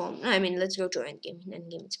transform. I mean, let's go to endgame. In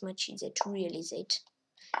endgame, it's much easier to realize it.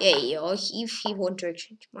 Yeah, or if he want to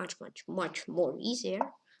exchange, much more easier.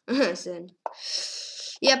 Then,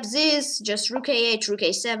 yep, this just rook a8, rook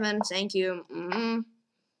a7. Thank you.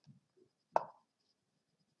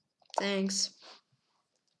 Thanks.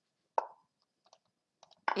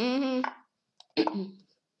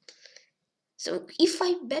 So if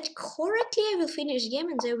I bet correctly, I will finish the game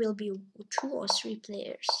and there will be 2 or 3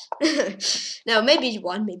 players. Now maybe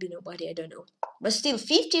 1, maybe nobody, I don't know. But still,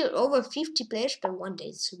 over 50 players per 1 day.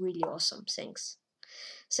 It's really awesome. Thanks.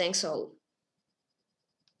 Thanks all.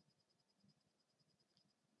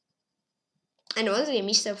 And once again,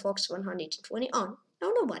 Mr. Fox 120 on.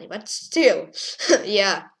 No, nobody, but still.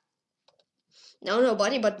 Yeah. No,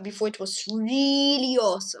 nobody, but before it was really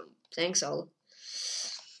awesome. Thanks all.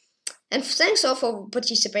 And thanks all for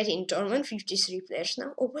participating in tournament. 53 players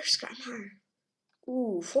now. Oh, where's Grandma?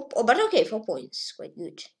 Ooh, 4. Oh, but okay, 4 points. Quite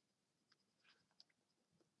good.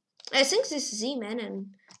 I think this Z-Man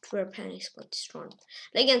and Twerpan is quite strong.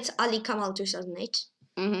 Against Ali Kamal 2008.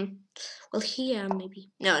 Well, here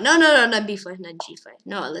maybe. No, not B5, not G5.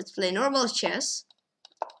 No, let's play normal chess.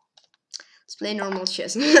 Let's play normal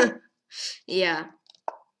chess. Yeah.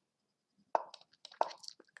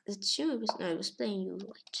 That's you. I was playing you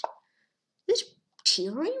right. This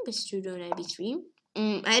theory was to do an B3.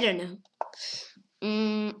 I don't know.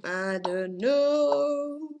 I don't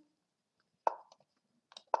know.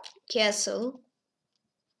 Castle.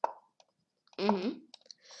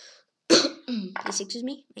 Please excuse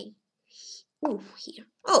me. Ooh, here.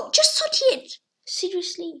 Oh, just 38.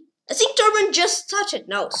 Seriously. I think tournament just started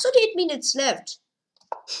now. 38 minutes left.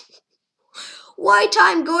 Why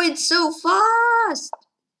time going so fast?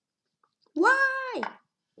 Why?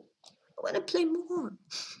 I wanna play more.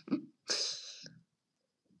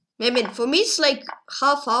 Maybe for me it's like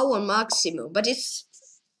half hour maximum, but it's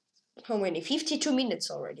how many? 52 minutes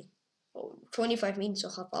already. Oh, 25 minutes or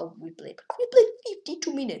half hour we played. We played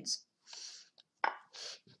 52 minutes.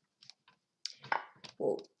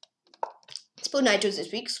 Whoa. Let's put Night to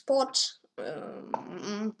this week spot.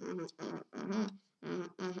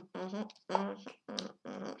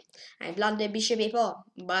 I blundered bishop before,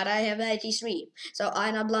 but I have 93, so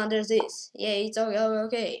I not blunder this. Yeah, it's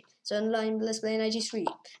okay. So let's play 93,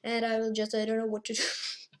 and I will just I don't know what to do.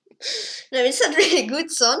 No, it's not really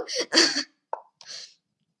good, son.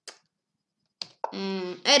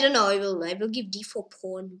 I don't know. I will give d4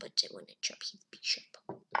 pawn, but I want to chop his bishop.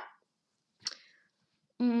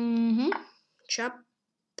 Chop.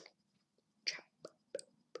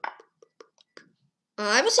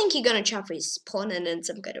 I was thinking gonna chop his pawn and then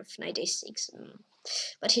some kind of knight a6,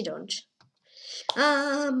 but he don't.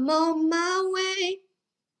 I'm on my way.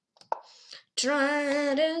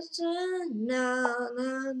 Try to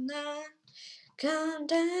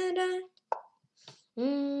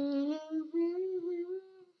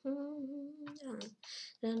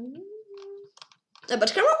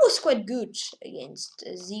but Karma was quite good against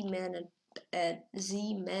Z-Man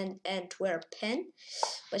and Twerpan,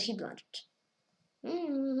 but he blundered.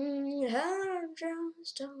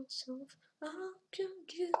 How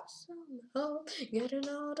could you somehow getting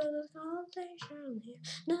out of the conversation here?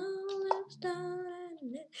 No, let's start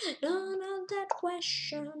it. None of that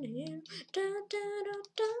question here. Da da da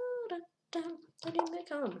da da da. What did it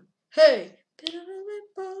become? Hey! Beautiful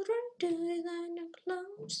children do design the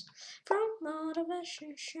clothes from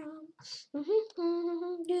motivation show.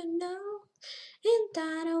 You know,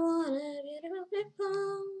 inside I wanna beautiful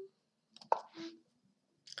people.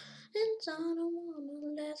 Inside I wanna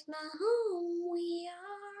last night home. We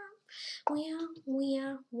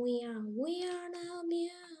are now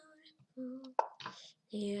beautiful.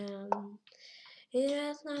 Yeah, it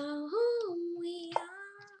is now home. We are.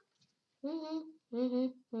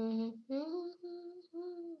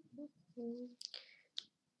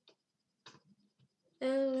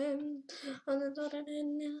 On the thought of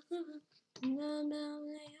now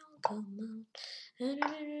they all come out.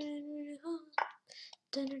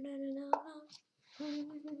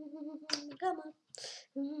 Come on.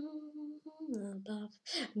 Above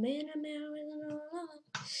me and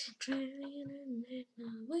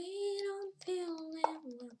we don't feel it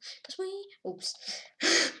well, cause we oops.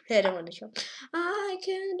 I don't want to show. I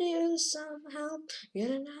can use some help.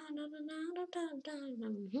 Dun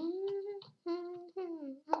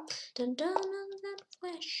that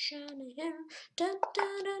question here. Dun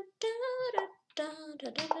dun dun dun dun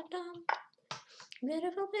dun dun dun.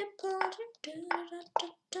 Beautiful people. Dun dun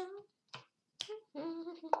dun dun.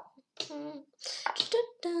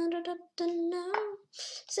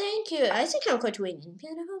 Thank you. I think I'm quite winning.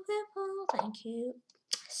 Beautiful people. Thank you.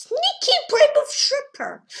 Sneaky brave of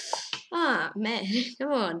stripper. Ah, man.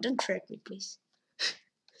 Come on. Don't trick me, please.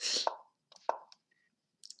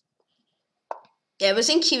 Yeah, I was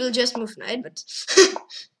thinking he will just move knight, but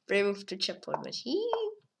brave move to chop pawn, but he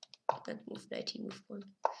didn't move knight, he moved pawn.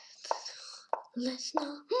 Let's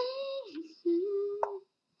not.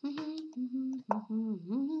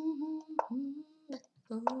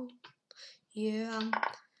 Yeah.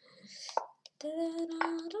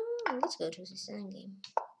 Let's go to the second game.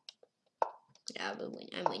 Yeah, I will win.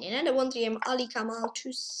 I'm winning. And I won 3M Ali Kamal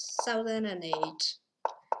 2008.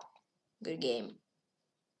 Good game.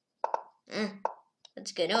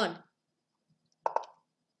 What's going on?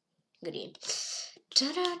 Good game.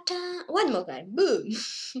 Ta-da-da. One more guy. Boom.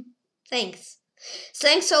 Thanks.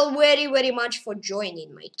 Thanks all very, very much for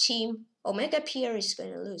joining my team. Omega Pierre is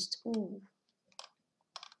gonna lose. Ooh.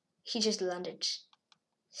 He just landed.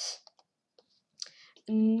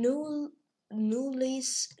 Null.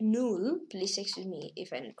 Please excuse me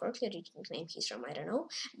if I didn't correctly read his name. He's from, I don't know.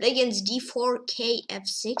 Play against D4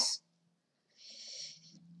 KF6.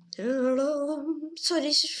 So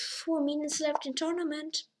there's 4 minutes left in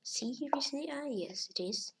tournament. Seriously? Ah, yes, it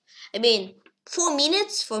is. I mean, 4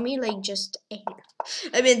 minutes for me, like just.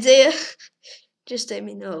 I mean, they just. I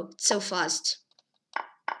mean, oh, it's so fast.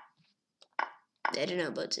 I don't know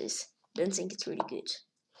about this. Don't think it's really good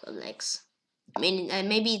for legs. I mean,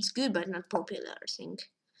 maybe it's good, but not popular, I think.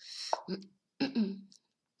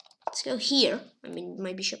 Let's go here. I mean,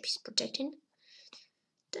 my bishop is protecting.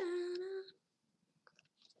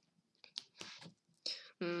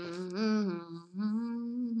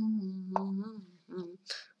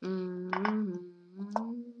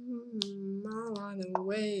 The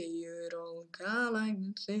way you don't call like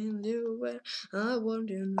the thing you wear. I want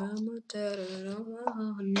you to tell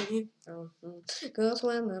it. Cause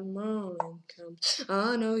when the morning comes,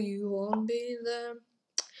 I know you won't be there.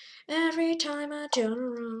 Every time I turn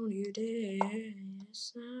around, you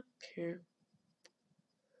disappear.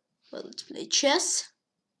 Well, let's play chess.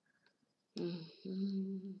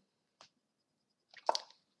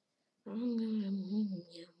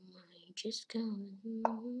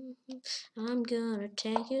 I'm gonna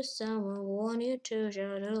take you somewhere, want you to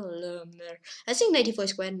shout love there. I think 94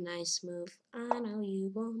 is quite a nice move. I know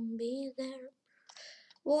you won't be there.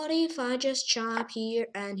 What if I just chop here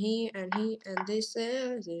and here and here and this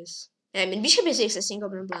and this? I mean, bishop e6, I think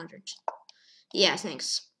I've blundered. Yeah,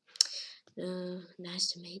 thanks. Nice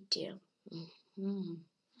to meet you.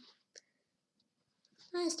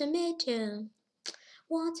 Nice to meet you.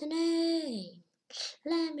 What's your name?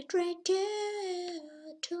 Let me treat you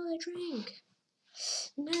to a drink.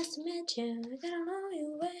 Nice to meet you. I gotta know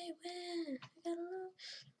you way well. I gotta know.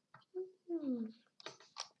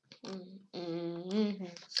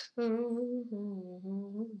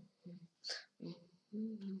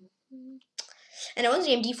 And I want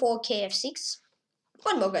the MD4 KF6.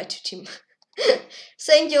 One more guy to team.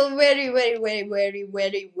 Thank you very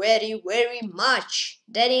much.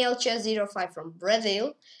 Daniel Chess 05 from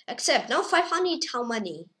Brazil. Accept. Now 500 how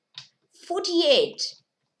many? 48.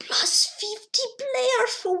 Plus 50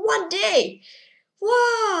 players for 1 day.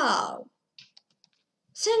 Wow.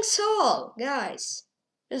 Thanks all, guys.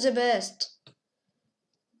 You're the best.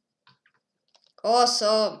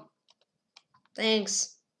 Awesome.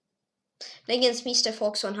 Thanks. Against Mr.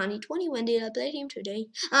 Fox 120. When did I play him today?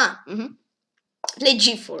 Play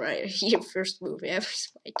G4 right here, first move. Yeah,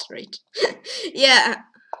 first fight, right? Yeah.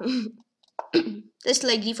 That's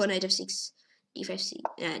like D4, knight f6, d5, c,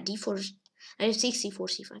 d4, knight f6, c4,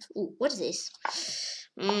 c5. Ooh, what is this?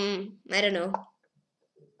 I don't know.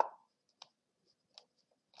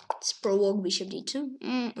 Let's provoke bishop d2.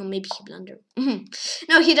 Or maybe he blunder.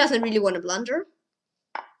 No, he doesn't really want to blunder.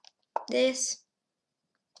 This.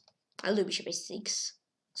 I'll do bishop a6.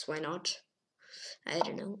 So why not? I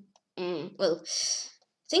don't know. Well, I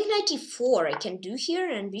think 94 I can do here,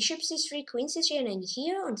 and bishop c3, queen c3, and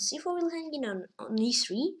here on c4 will hang in on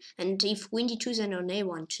e3, and if queen d2 then on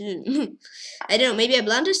a1 too. I don't know, maybe I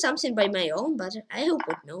blunder something by my own, but I hope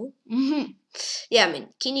would no. Yeah, I mean,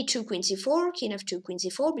 king e2, queen c4, king f2, queen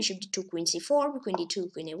c4, bishop d2, queen c4, queen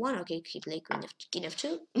d2, queen a1. Okay, he played king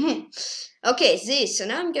f2. Okay, this. So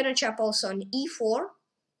now I'm gonna chop also on e4.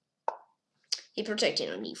 He protected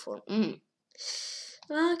on e4.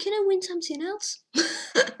 Can I win something else?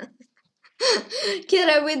 Can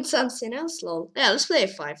I win something else, lol? Yeah, let's play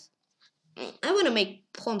a5. I want to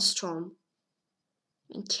make pawn storm.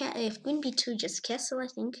 If queen b2, just castle, I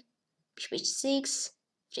think. Bishop h6,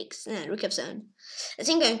 rook f7. I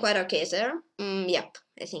think I'm quite okay there. Yep,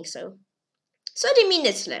 I think so. 30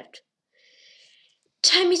 minutes left.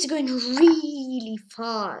 Time is going really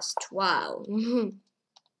fast. Wow.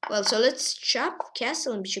 Well, so let's chop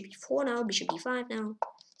castle and bishop e4 now, bishop e5 now.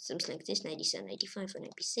 Something like this, 97, 95 on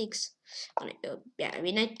ab6. Yeah, I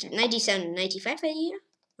mean 97, 95 idea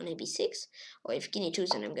on ab6. Or if king e2,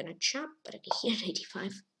 then I'm gonna chop, but okay, here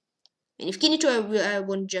 95. And if king e2, I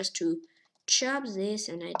want just to chop this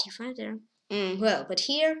and 95 there. Well, but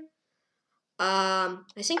here, I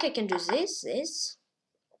think I can do this.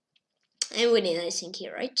 I'm winning, I think,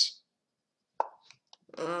 here, right?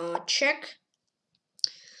 Check.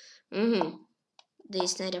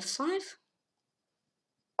 This knight f5.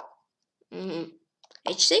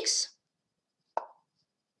 h6.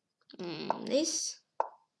 This.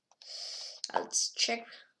 Let's check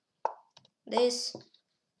this.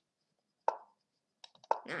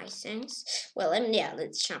 Nice, thanks. Well, and yeah,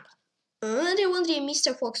 let's jump. And I want the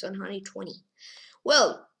Mr. Fox on 120.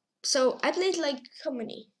 Well, so I played like how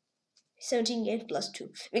many? 17 plus 2.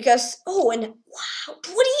 Because, oh, and wow,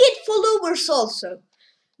 28 followers also.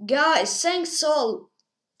 Guys, thanks all.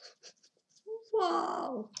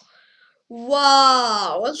 Wow.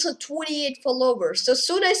 Wow, also 28 followers. So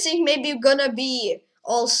soon I think maybe gonna be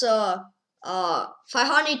also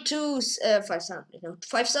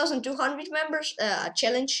 5,200 members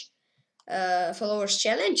challenge, followers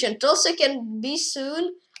challenge, and also can be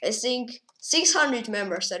soon I think 600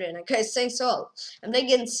 members arena. Guys, thanks all. I'm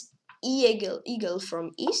against Eagle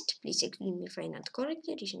from East. Please excuse me if I not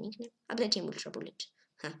correctly. This is nickname. I play team ultra bullet.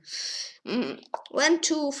 1,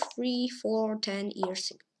 2, 3, 4, 10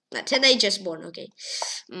 years ago. Not 10 I just born, okay.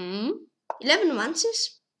 11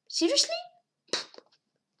 months? Seriously?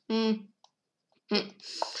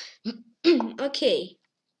 Okay.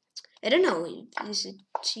 I don't know. Is it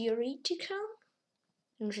theoretical?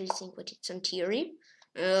 I don't really think what it's on theory.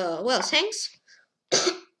 Well, thanks.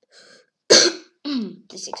 This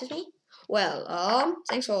excuse me. Well,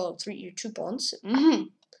 thanks for 2 points.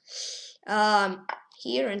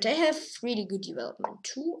 Here, and I have really good development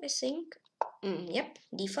too, I think. Yep,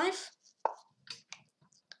 d5.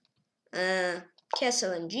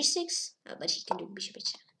 Castle and g6. But he can do bishop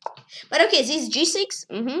h7. But okay, this g6.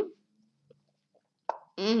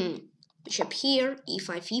 Bishop here.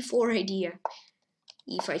 e5, e4 idea.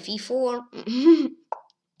 e5, e4.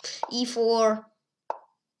 e4.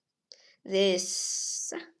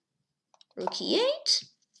 This rook e8.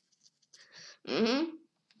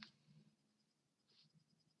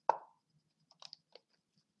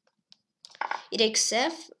 It takes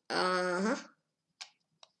f. 5.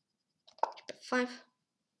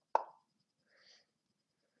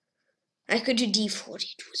 I could do d4.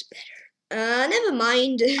 It was better. Never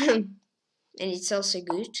mind. And it's also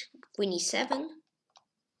good. Queen e7.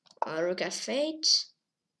 Rook f8.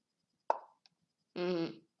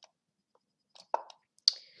 Queen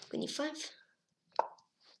e5.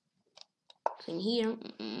 Queen here.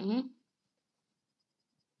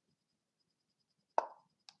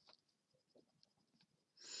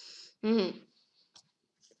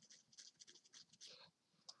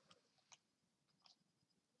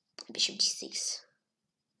 Bishop d6.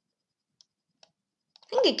 I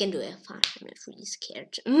think I can do f5. I'm not really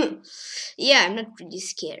scared. Yeah, I'm not really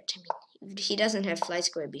scared. I mean, he doesn't have flight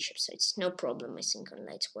square bishop, so it's no problem, I think, on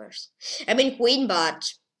light squares. I mean, queen,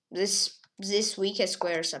 but this weaker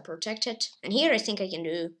squares are protected. And here I think I can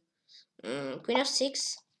do queen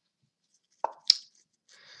f6.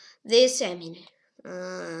 This, I mean,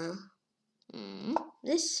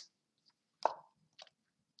 this.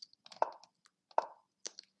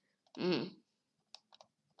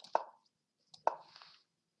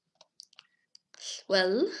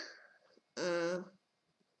 Well,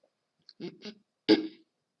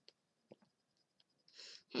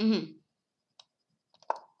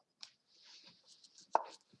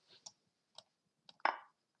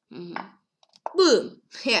 boom.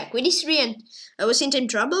 Yeah, queen e3, and I was in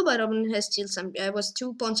trouble, but Robin has still some. I was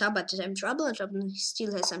 2 pawns up, but I'm trouble, and Robin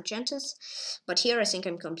still has some chances. But here I think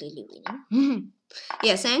I'm completely winning.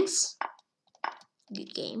 Yeah, thanks.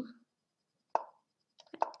 Good game.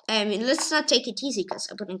 I mean, let's not take it easy, because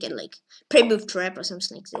I wouldn't get like pre-move trap or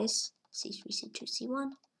something like this. c3, c2,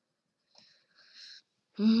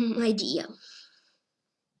 c1. Ideal.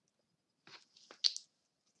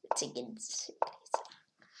 Let's again.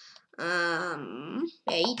 Yeah,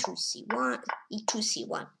 e2, c1, e2,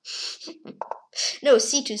 c1. No,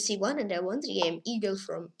 c2, c1, and I won the game. Eagle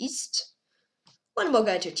from East. One more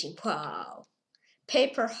guy to team. Wow.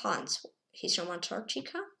 Paper Hans. He's from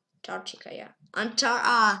Antarctica? Antarctica, yeah.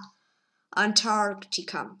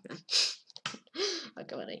 Antarctica.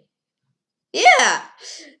 Okay, yeah!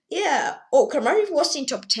 Yeah! Oh, Kramariv was in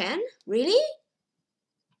top 10? Really?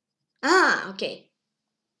 Ah, okay.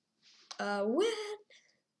 When?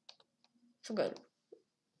 Forgot.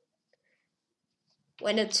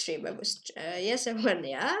 Why not stream? I was, yes, I won,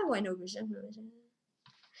 yeah. Why not?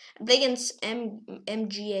 I'm against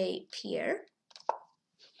MGA Pierre.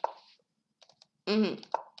 I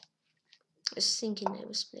was thinking I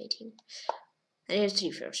was played him. I had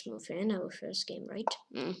 3 first move in our first game, right?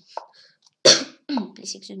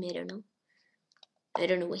 Please excuse me, I don't know. I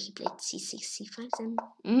don't know why he played c6, c5 then.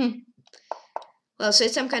 Well, so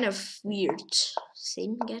it's some kind of weird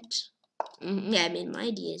thing, get. Yeah, I mean, my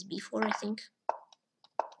idea is b4, I think.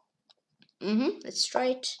 Let's try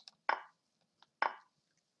it.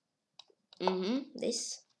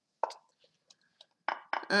 This.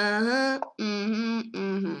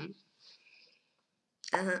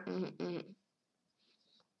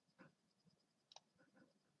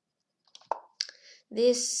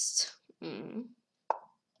 This.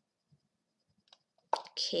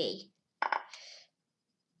 Okay.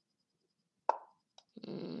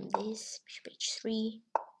 This bishop h3.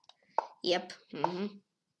 Yep.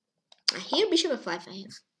 Here bishop f5 I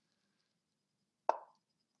have.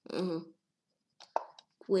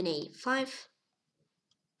 Queen a5.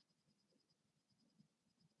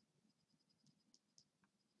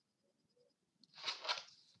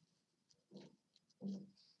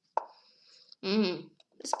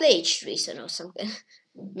 Let's play h3, so no something. I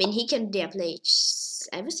mean, he can play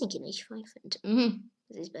I was thinking h5 and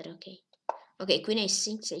this is better. Okay, queen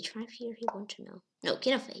a6, h5 here. He want to know. No,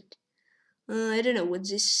 king of 8. I don't know what's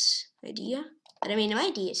this idea, but I mean, my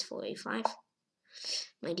idea is for a5.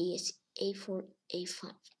 My idea is a4,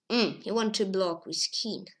 a5. He want to block with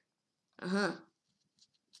king. Let's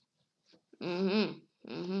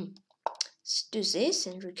do this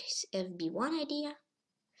and rook fb1 idea.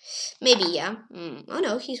 Maybe, yeah. Oh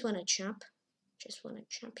no, he's wanna chop. Just wanna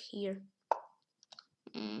chop here.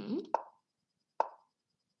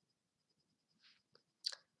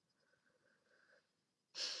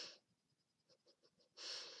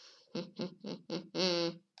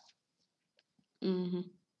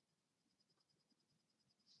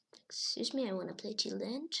 Excuse me, I wanna play till the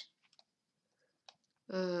end.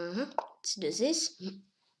 Let's do this.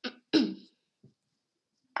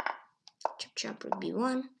 Chop chop rook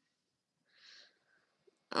b1.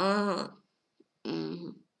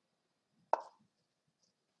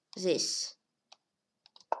 This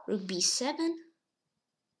rook b7.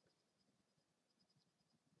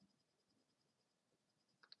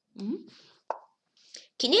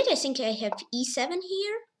 Cadet, I think I have e7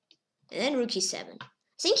 here, and then rook e7. I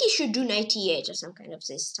think he should do knight e8 or some kind of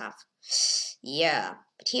this stuff. Yeah,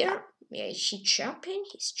 but here, yeah, she's chopping.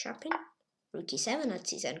 He's chopping. Rook e7, not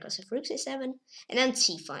c7 because of rook c7, and then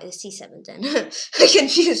c5, c7 then. I'm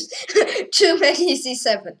confused. Too many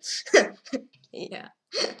c7. Yeah,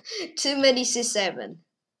 too many c7.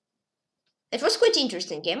 It was quite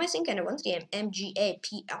interesting game, I think, and I won the game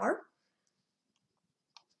MGAPR.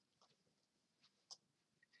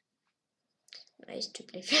 Nice to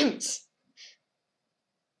play famous.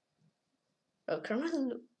 Oh,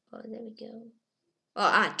 Colonel. Oh, there we go.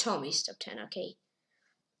 Oh, Tommy's top 10. Okay.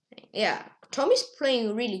 Yeah, Tommy's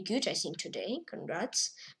playing really good, I think, today.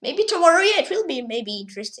 Congrats. Maybe tomorrow, yeah, it will be maybe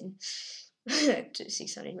interesting. To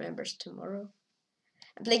 600 members tomorrow.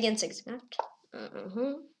 I play against Exact.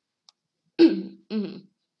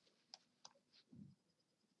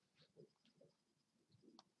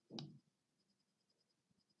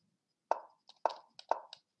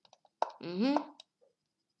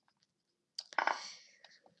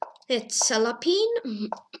 It's Salapine.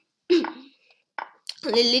 A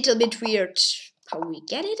little bit weird how we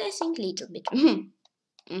get it, I think. Little bit.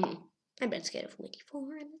 I'm not scared of queen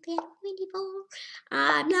d4. I'm not scared of queen d4.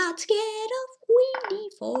 I'm not scared of queen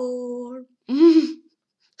d4.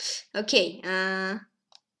 Okay.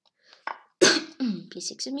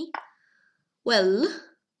 Please excuse me. Well,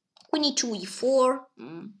 queen e2, e4.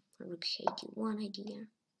 Rook d1 idea.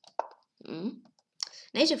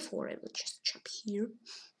 Knight f4. I will just chop here.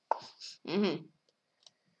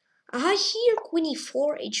 Here queen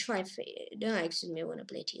e4, h5. No, excuse me. I want to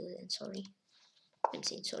play till then. Sorry. I'm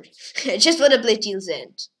saying sorry. I just want to play till the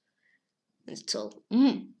end. That's all.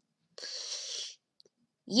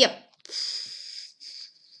 Yep.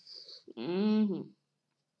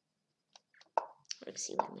 Let's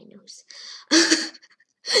see with my nose.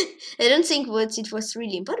 I don't think it was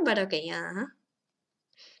really important, but okay,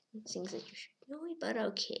 things that you should know it, but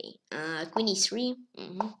okay. Queen e3.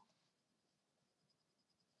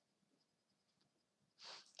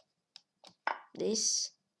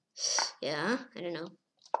 This. Yeah, I don't know.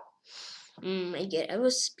 I'm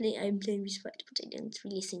playing with white, but I don't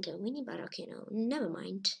really think I'm winning, but okay, no, never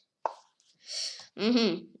mind.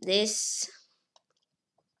 This.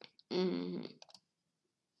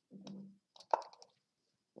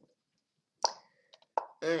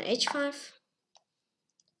 H5.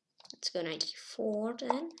 Let's go knight e4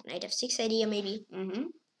 then. Knight f6 idea maybe.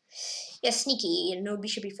 Yeah, sneaky. No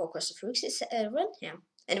bishop e4 because of rook c7. Yeah.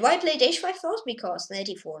 And why I played h5 first? Because knight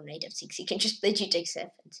e4, knight f6. You can just play g takes f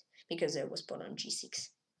because I was pawn on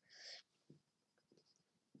g6.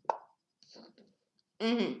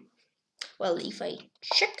 Well, if I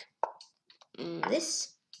check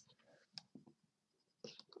this.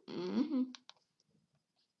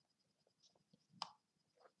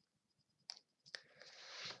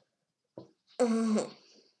 I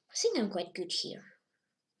think I'm quite good here.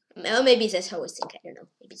 Well, maybe that's how I think. I don't know.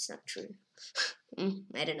 Maybe it's not true.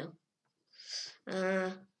 I don't know.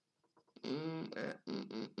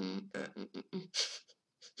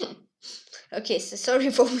 Okay, so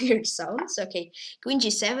sorry for weird sounds. Okay, queen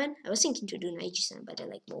g7. I was thinking to do knight g7, but I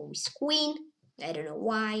like more with queen. I don't know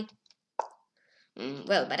why.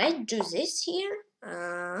 Well, but I do this here.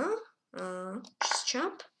 Just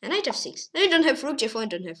jump. And knight f6. I don't have rook g4, I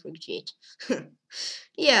don't have rook g8.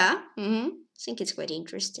 Yeah, I think it's quite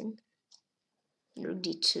interesting. Rook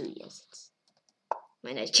d2, yes.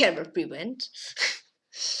 My knight cannot prevent.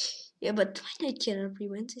 Yeah, but my knight cannot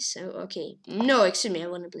prevent this, so okay. No, excuse me, I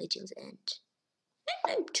want to play till the end.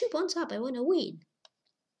 I'm 2 pawns up, I want to win.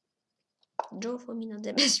 Draw for me not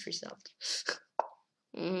the best result.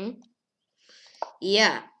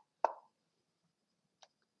 Yeah.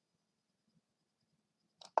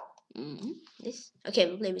 This. Okay,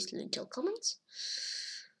 we'll play with little comments.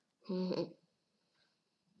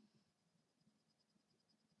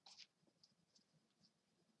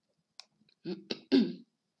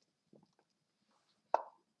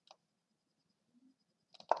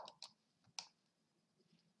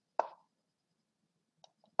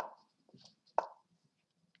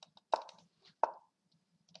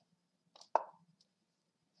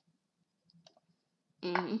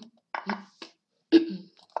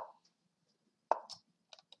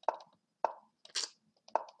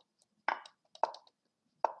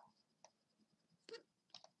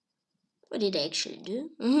 What did I actually do?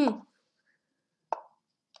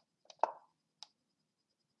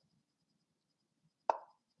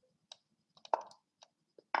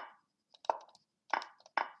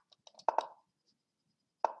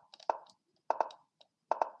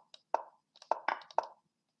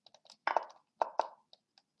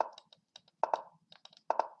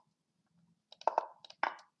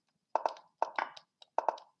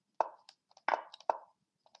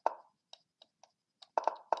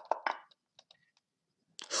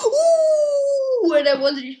 Ooh, and I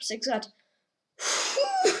wonder if it's that.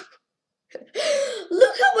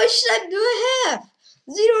 Look how much time do I have?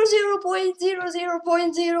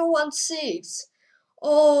 0.00.016.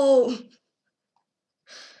 Oh.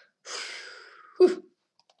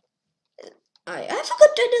 I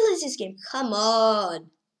forgot to analyze this game. Come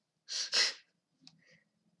on.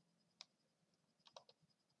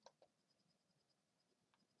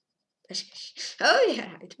 Oh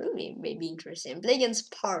yeah, it will be maybe interesting. Play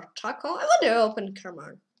against PATRON. I want to open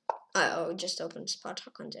Karmar. Oh, just open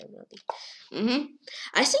PATRON. There will be.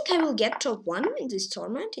 I think I will get top 1 in this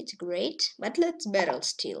tournament. It's great, but let's battle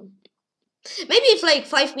still. Maybe if like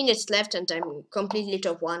 5 minutes left and I'm completely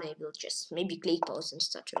top 1, I will just maybe click pause and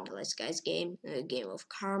start to analyze guys' game. Game of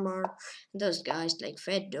Karmar. Those guys like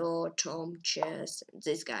Fedo, Tom, Chess,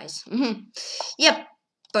 these guys. Yep.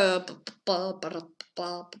 Yeah,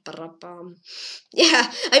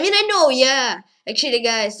 I mean, I know, yeah. Actually,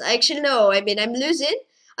 guys, I actually know. I mean, I'm losing.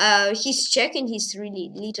 He's checking. He's really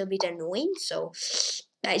little bit annoying. So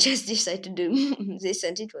I just decided to do this,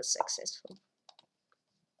 and it was successful.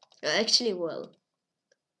 Actually, well,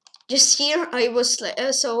 just here I was like,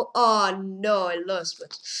 oh no, I lost,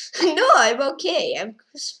 but no, I'm okay. I'm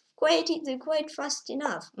quite fast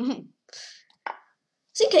enough. I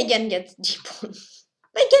think I can get deep on.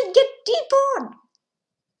 I can get deep on.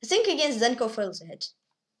 I think against Zenko fails ahead.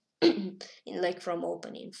 In like from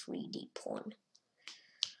opening 3D pawn.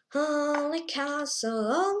 Only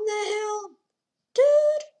castle on the hill.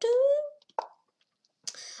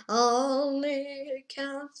 Only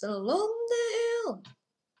castle on the hill.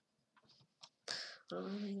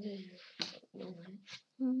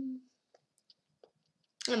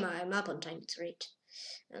 I'm up on time, it's right.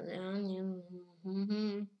 And then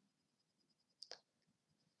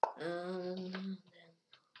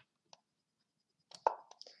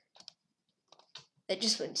I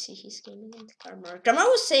just want to see his game against Karmar. Karmar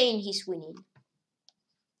was saying he's winning.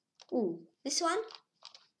 Ooh, this one?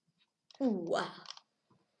 Ooh, wow.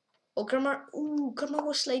 Oh, Karmar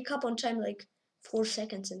was like up on time like 4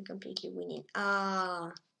 seconds and completely winning.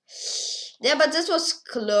 Ah. Yeah, but this was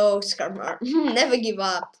close, Karmar. Never give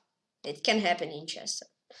up. It can happen in chess. So.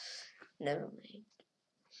 Never mind.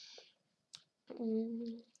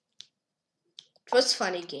 It was a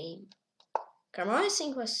funny game. Karmar, I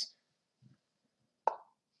think, was...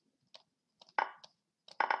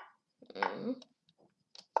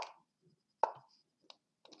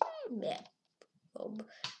 Yeah.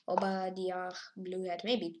 Obadiah blue hat.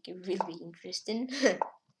 Maybe it will be interesting.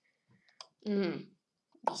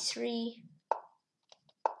 B3.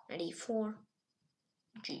 D4.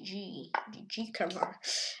 GG Karmar.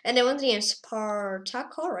 And I want the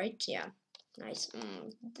Spartaco, right? Yeah. Nice.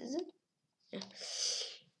 Is it? Yeah.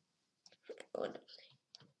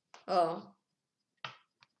 Oh.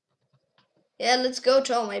 Yeah, let's go,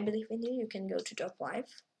 Tom. I believe in you. You can go to top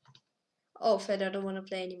 5. Oh, Fed, I don't want to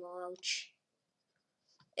play anymore. Ouch.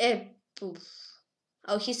 Poof.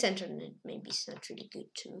 Oh, his internet maybe it's not really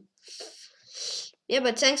good too. Yeah,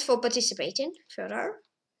 but thanks for participating, Ferrar.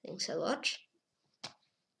 Thanks a lot.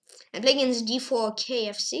 I'm playing against D4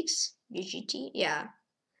 KF6 GGT. Yeah,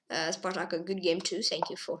 Spartak, a good game too. Thank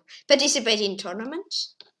you for participating in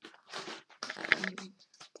tournaments.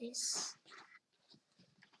 This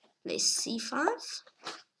C5.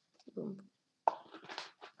 Boom.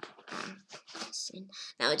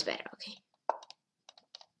 Now it's better. Okay.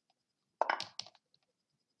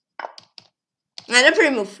 Another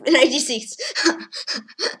pretty move. 96.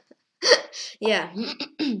 Yeah.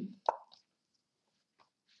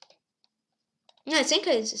 No, I think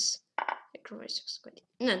it's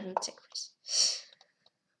no, not sacrifice.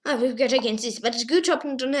 We've got against this, but it's good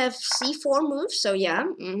opponent don't have C4 moves, so yeah.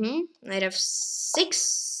 Knight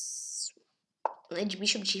F6. Knight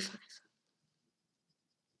Bishop G5.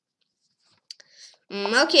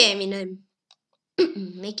 Okay, I mean I'm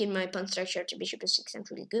making my pawn structure to Bishop F6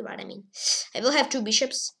 sounds really good, but I mean I will have 2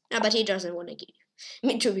 bishops. No, but he doesn't want to give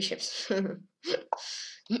me 2 bishops. Put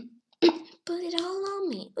it all on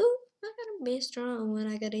me. Ooh, I gotta be strong when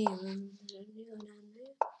I got you.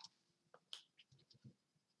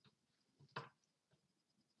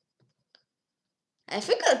 I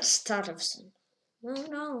forgot the start of some.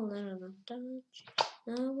 No, touch.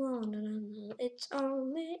 No, it's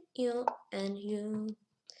only you and you.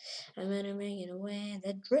 I'm gonna make it away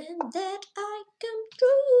that dream that I come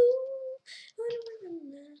true.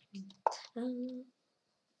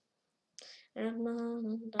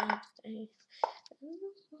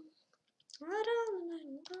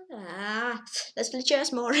 Let's play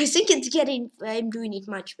chess more. I think it's getting. I'm doing it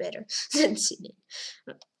much better than singing.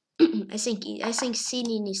 I think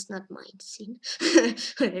singing is not my scene.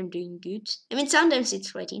 I'm doing good. I mean, sometimes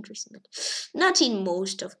it's quite interesting, but not in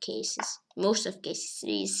most of cases. Most of cases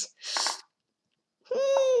is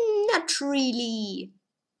not really,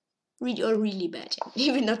 really bad.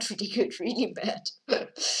 Even not really good, really bad. I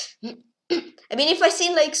mean, if I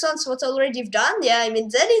sing like songs what already done, yeah, I mean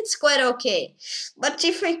then it's quite okay. But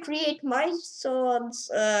if I create my songs,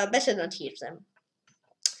 better not hear them.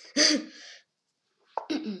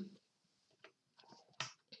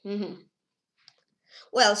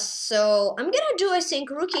 Well, so I'm gonna do, I think,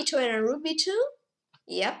 rook e2 and rook b2.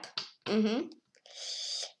 Yep.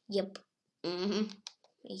 Yep.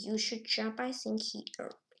 You should chop, I think, here.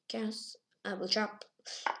 Because I will chop.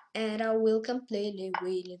 And I will completely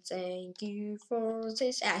win. Thank you for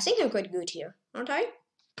this. I think I'm quite good here, aren't I?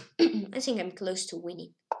 I think I'm close to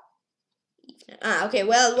winning. Okay,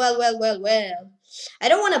 well. I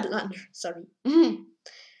don't want to blunder, sorry.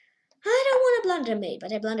 I don't want to blunder mate,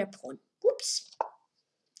 but I blunder pawn. Whoops.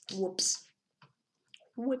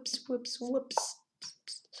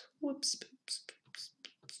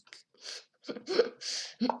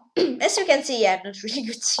 As you can see, I'm not really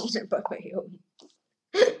good scener by my own.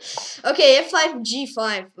 Okay, f5,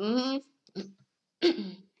 g5.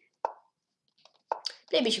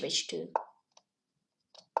 Play bishop h2.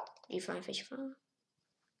 g5, h5.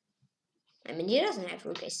 I mean, he doesn't have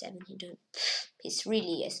rook a7. He's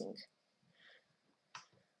really, I think.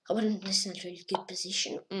 I wouldn't necessarily really good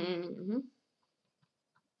position.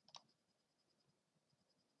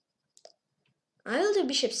 I will do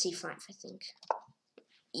bishop c5, I think.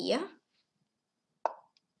 Yeah.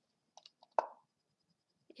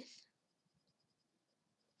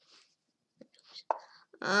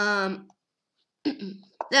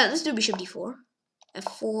 Yeah, let's do bishop d4.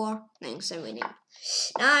 f4. Thanks, I'm winning.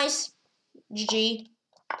 Nice. GG.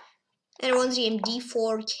 Everyone's game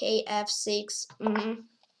d4, kf6.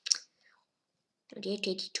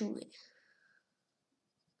 82.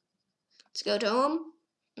 Let's go to home.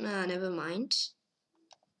 Nah, never mind.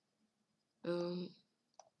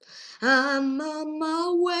 I'm on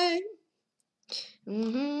my way.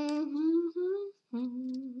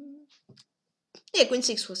 Yeah, queen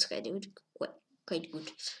 6 was quite good. Quite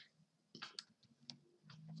good.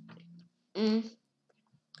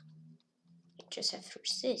 Just have 3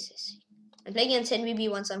 6. I'm playing against NVB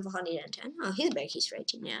 17410. Oh, he's back his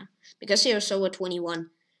rating, yeah. Because he also at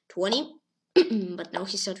 2120. But now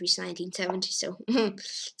he's at 1970, so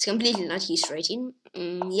it's completely not his rating.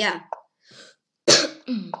 Yeah.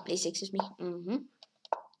 Please excuse me.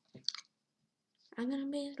 I'm gonna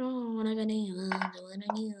be wrong, I'm gonna you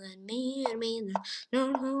and me,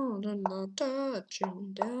 no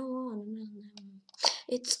touching,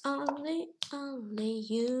 it's only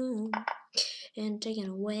you, and taking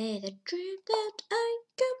away the dream that I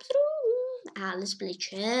come through. Let's play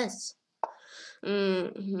chess.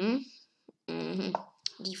 D4.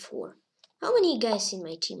 How many guys in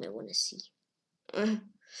my team I wanna see?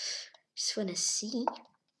 Just wanna see.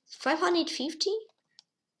 550?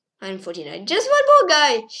 149. Just one more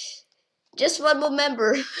guy. Just one more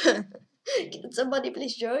member. Can somebody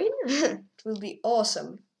please join? It will be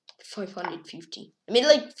awesome. 550. I mean,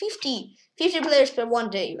 like 50 players per one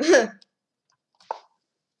day.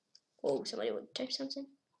 Oh, somebody would type something.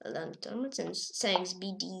 And thanks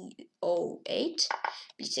BD08.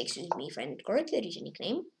 Please excuse me if I didn't correctly read your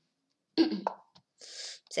nickname.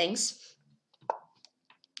 Thanks.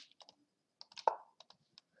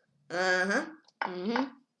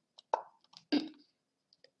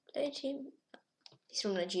 He's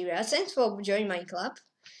from Nigeria. Thanks for joining my club.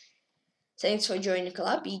 Thanks for joining the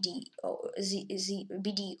club,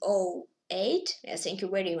 BD08. Yeah, thank you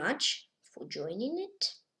very much for joining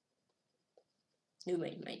it. You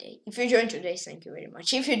made my day. If you joined today, thank you very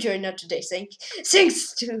much. If you joined not today,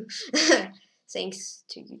 thanks to thanks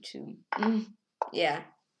to you too. Yeah.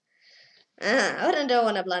 I don't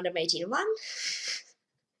want to blunder mate in one.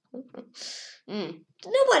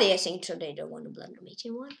 Nobody, I think, today don't want to blunder mate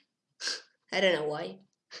in one. I don't know why.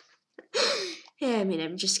 Yeah, I mean,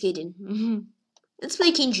 I'm just kidding. Let's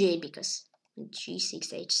play King G8 because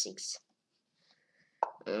G6, H6.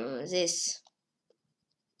 This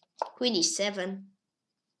Queen E7,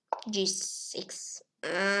 G6.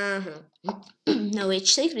 No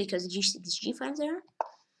H6 because G6 is G5 there.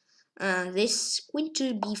 This Queen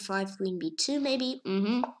 2, B5, Queen B2 maybe.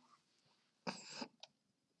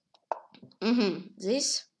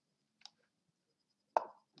 This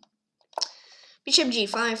Bishop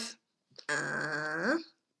G5.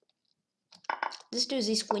 Let's do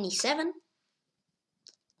this Queen E7.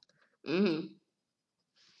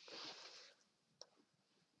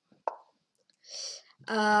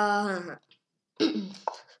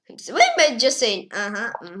 So what am I just saying?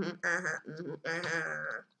 I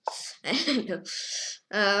don't know.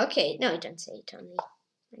 Okay, no, I don't say it only.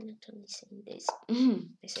 I'm not only saying this.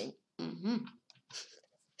 I say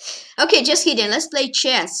Okay, just kidding. Let's play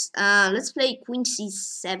chess. Let's play Queen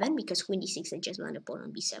C7 because Queen D6 I just land a pawn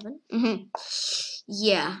on B7.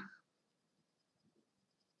 Yeah.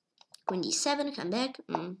 Queen D7, come back.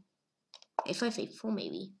 A5, A4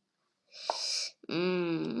 maybe.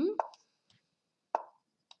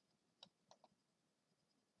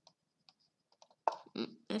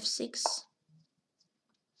 F6.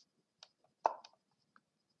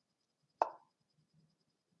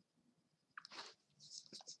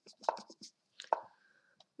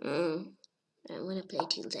 I'm gonna play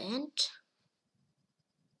till the end.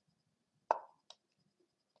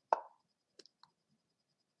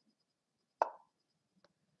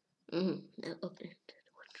 Now open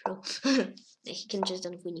one row. He can just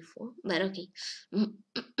done Queen E4, but okay.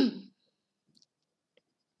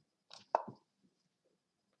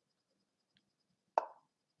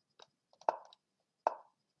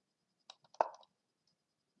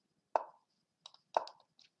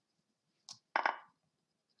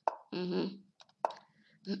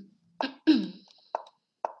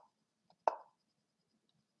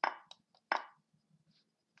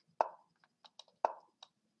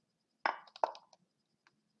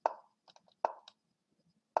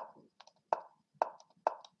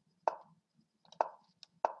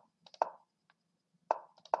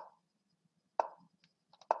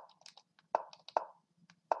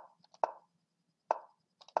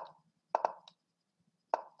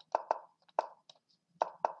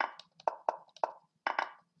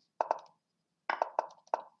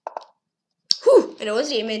 And it was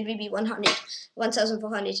the MNVB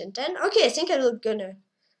 1410. Okay, I think I will gonna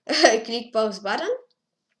click pause button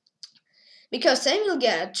because then we'll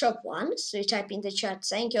get a top one. So you type in the chat,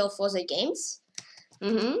 thank you all for the games.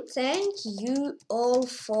 Thank you all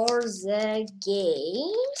for the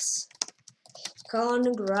games.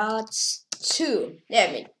 Congrats to. Yeah,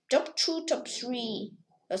 I mean, top 2, top 3.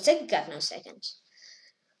 Oh, second, got no second.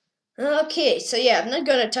 Okay, so yeah, I'm not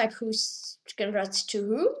gonna type who's congrats to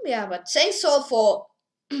who. Yeah, but thanks all for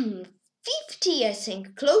 50, I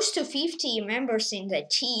think, close to 50 members in the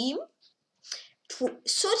team.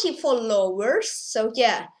 30 followers. So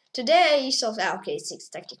yeah, today I solved. Okay, 6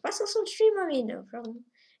 tactic puzzles on stream. I mean, no problem.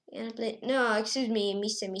 Gonna play. No, excuse me,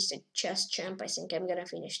 Mr. Chess Champ. I think I'm gonna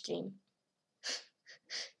finish stream.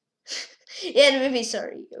 Yeah, maybe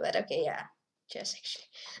sorry, but okay, yeah, chess actually.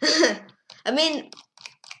 I mean,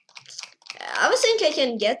 I was thinking I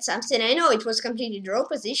can get something. I know it was completely draw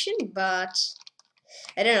position, but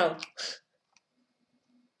I don't know.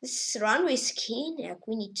 This run with king, yeah,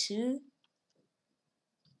 queen e2.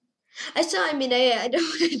 I don't want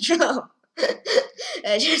to draw.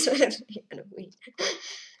 I just want to play on a queen.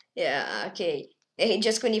 Yeah, okay. Hey,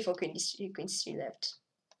 just queen e4, queen d3, queen c3 left.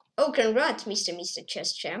 Oh, congrats, Mr.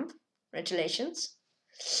 Chess Champ. Congratulations.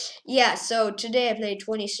 Yeah, so today I played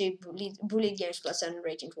 23 bullet games plus 7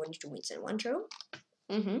 rating, 22 wins and 1 draw.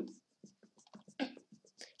 Again,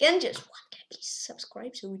 just 1K, please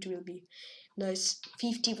subscribe, so it will be nice.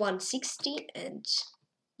 5160, and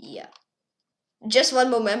yeah. Just one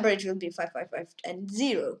more member, it will be 555 and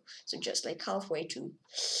 0. So just like halfway to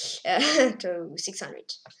to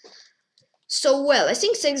 600. So well, I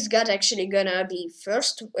think PeshkaCh actually gonna be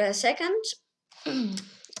first, second.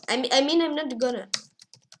 I mean, I'm not gonna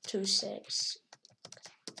 2-6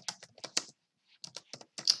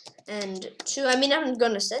 and 2. I mean, I'm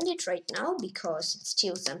gonna send it right now because it's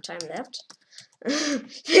still some time left. There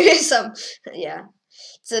is some, yeah.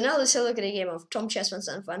 So now let's have a look at the game of Tom Chess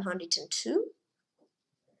 1102.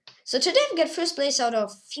 So today we get first place out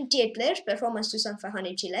of 58 players, performance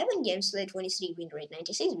 2511, games played 23, win rate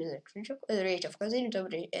 96, win rate of course,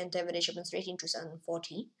 and average opponents rating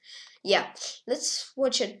 2040. Yeah, let's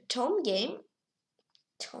watch a Tom game.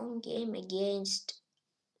 Tom game against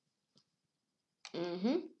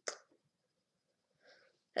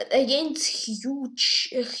against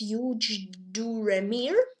huge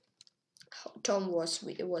Duramir. Tom was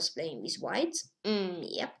playing with whites.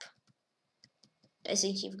 Yep. I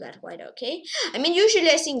think you've got white okay. I mean,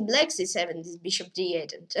 usually I think black c7 is bishop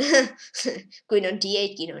d8 and queen on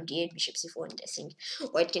d8, king on d8, bishop c4, and I think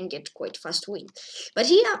white can get quite fast win. But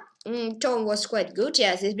here, Tom was quite good.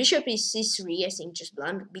 Yeah, this bishop is c3, I think just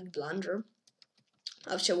big blunder.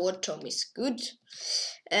 Afterward, Tom is good.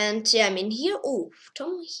 And yeah, I mean here, oh,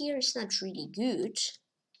 Tom here is not really good.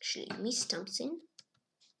 Actually, missed something.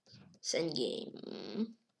 Send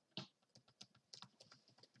game.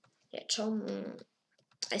 Yeah, Tom,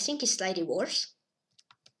 I think it's slightly worse.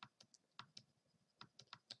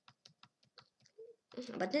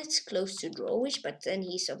 But that's close to drawish, but then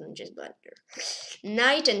he suddenly just blunder.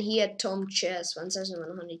 Knight, and here Tom Chess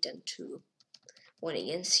 1102. One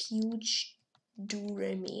against huge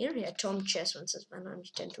Duramir. Yeah, Tom Chess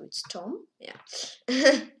 1102. It's Tom. Yeah.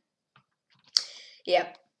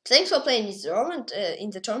 Yeah. Thanks for playing this tournament,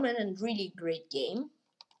 in the tournament, and really great game.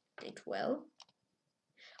 Played well.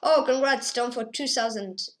 Oh, congrats, Tom, for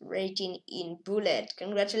 2000 rating in bullet.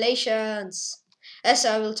 Congratulations. As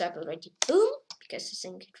I will type already. Boom. Because I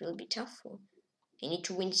think it will be tough. I need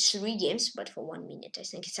to win 3 games, but for 1 minute, I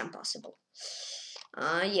think it's impossible.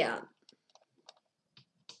 Yeah.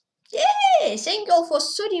 Yay! Thank you all for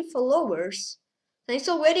 30 followers. Thanks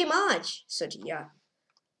so very much. 30, yeah.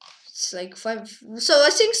 It's like 5. So I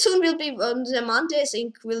think soon will be on the Monday. I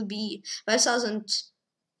think will be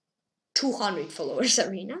 5,200 followers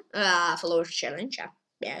arena. Followers challenge.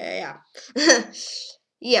 Yeah.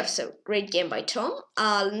 Yep, so great game by Tom.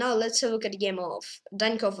 Now let's have a look at the game of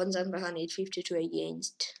Dankov 1552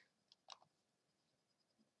 against.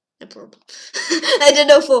 No problem. I don't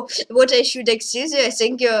know for what I should excuse you. I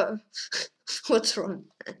think what's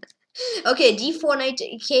wrong? Okay, d4 knight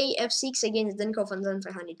k f6 against Dankov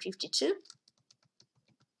 1552.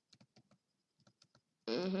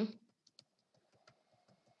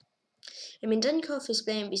 I mean, Dankov is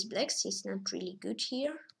playing with blacks. He's not really good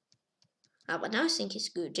here. But now I think he's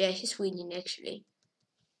good. Yeah, he's winning actually.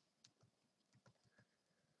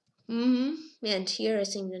 And here I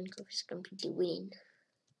think Dankov is completely winning.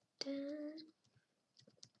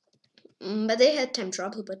 But they had time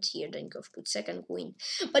trouble. But here Dankov put second win.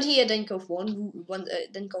 But here Dankov won.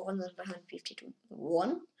 Dankov 152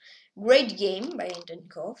 won. Great game by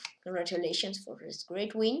Dankov. Congratulations for this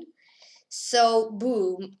great win. So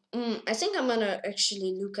boom. I think I'm gonna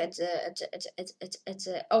actually look at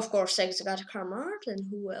the of course PeshkaCh Karmart, and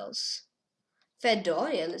who else? Fedor.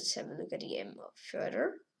 Yeah, let's have a look at the game of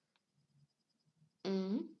Fedor.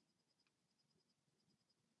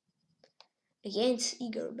 Against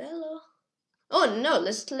Igor Bello. Oh no,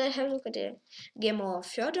 let's have a look at the game of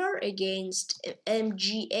Fedor against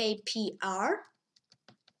MGAPR.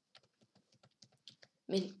 I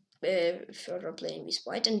mean, Fedor playing with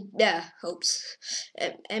white, and yeah, hopes.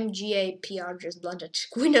 MGAPR just blundered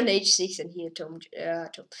queen on h6, and here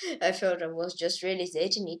Fedor was just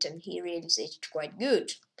realizing it, and he realized it quite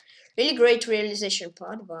good. Really great realization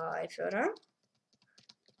part by Fedor.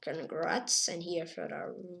 Congrats, and here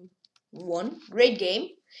Fedor won. Great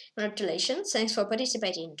game. Congratulations. Thanks for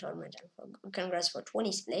participating in the tournament, and congrats for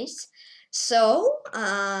 20th place. So,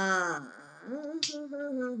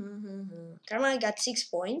 Karma got 6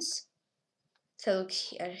 points. So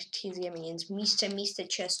he's game against Mr.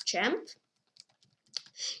 Chess Champ.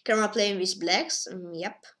 Karma playing with blacks.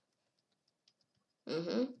 Yep.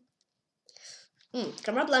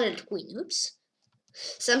 Karma blundered queen. Oops.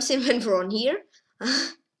 Something went wrong here.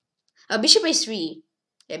 Bishop a3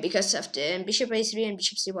 Yeah, because of the bishop a3 and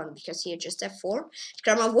bishop c1, because he had just f4.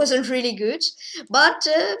 Kramar wasn't really good, but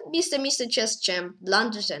Mr. Chess Champ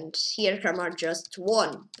blundered, and here Kramar just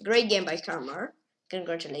won. Great game by Kramar.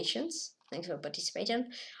 Congratulations. Thanks for participating.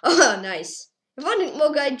 Oh, nice. If one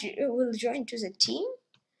more guy will join to the team,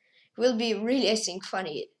 will be really, I think,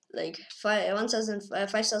 funny. Like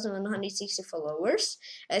 5,160 followers,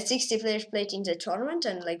 60 players played in the tournament,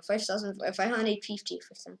 and like 5,550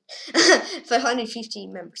 550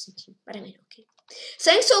 members in team. But I mean, okay.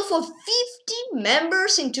 Thanks all for 50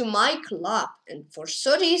 members into my club and for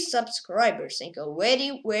 30 subscribers. Thank you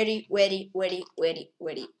very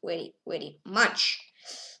much.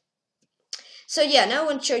 So yeah, now I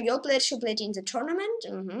want to show your players who played in the tournament.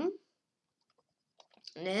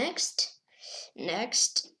 Next.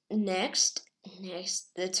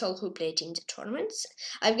 That's all who played in the tournaments.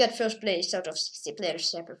 I've got first place out of 60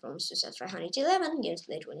 players. Their performances at 511, games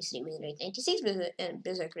played 23,896, and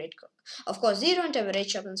berserk rate, of course, 0, and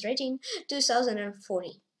average champions rating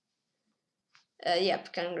 2040.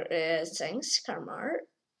 Yep, thanks, Karmar.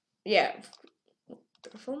 Yeah,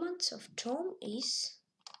 performance of Tom is,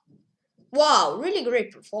 wow, really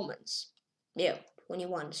great performance. Yeah,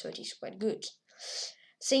 21, so it is quite good.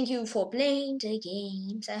 Thank you for playing the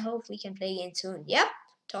games. I hope we can play again soon. Yep,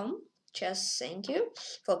 Tom, just thank you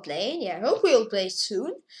for playing. Yeah, I hope we'll play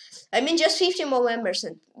soon. I mean, just 50 more members,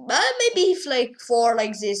 but maybe if like for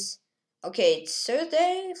like this. Okay, it's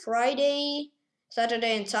Thursday, Friday,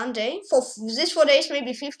 Saturday, and Sunday. For these 4 days,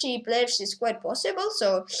 maybe 50 players is quite possible.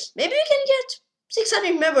 So maybe we can get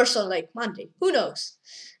 600 members on like Monday. Who knows?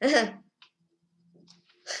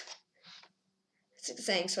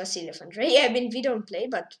 Thanks, Vasily Fandrey. Yeah, I mean, we don't play,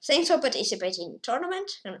 but thanks for participating in the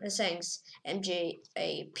tournament. Thanks,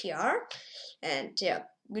 MJAPR. And yeah,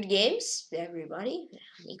 good games, everybody.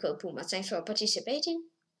 Nico Puma, thanks for participating.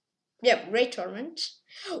 Yeah, great tournament.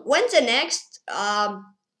 When's the next? Actually,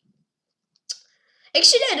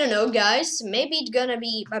 I don't know, guys. Maybe it's gonna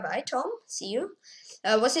be. Bye bye, Tom. See you.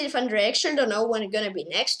 Vasily Fandrey. Actually, don't know when it's gonna be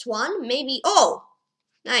next one. Maybe. Oh,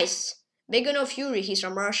 nice. Begunov Fury. He's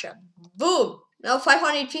from Russia. Boom. Now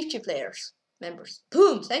 550 members.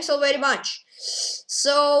 Boom! Thanks all very much.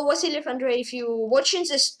 So, Vasily Fandrey, if you're watching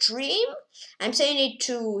the stream, I'm saying it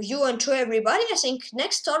to you and to everybody. I think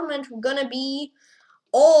next tournament we're gonna be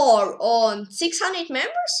or on 600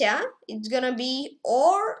 members, yeah? It's gonna be,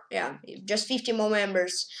 or, yeah, just 50 more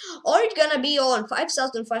members. Or it's gonna be on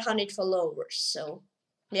 5,500 followers, so,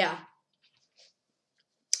 yeah.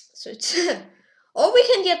 So it's, or we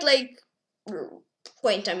can get like,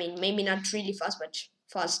 wait, I mean, maybe not really fast, but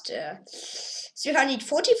fast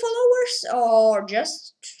 340 followers or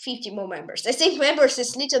just 50 more members. I think members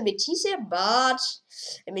is a little bit easier, but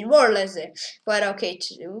I mean, more or less quite okay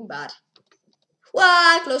to do, but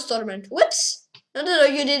wow, close tournament. Whoops! No,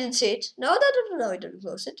 you didn't see it. No, I didn't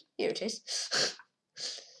close it. Here it is.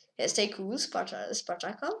 Yeah, stay cool,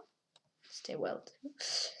 Spartaco. Stay well.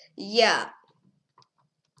 Yeah.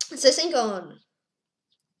 So I think on,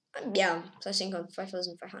 yeah, so I think on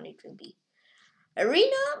 5,500 will be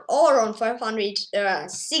Arena, or on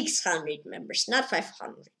 600 members, not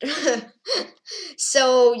 500.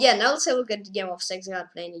 So yeah, now let's have a look at the game of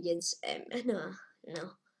PeshkaCh playing against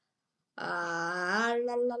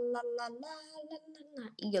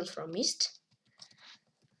Eagle from East.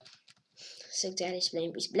 PeshkaCh is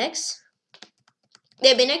playing with Blacks.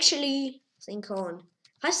 They've been actually, I think, on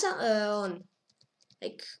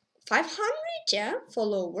like 500, yeah,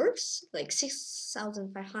 followers, like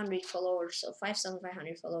 6,500 followers or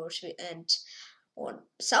 5,500 followers, and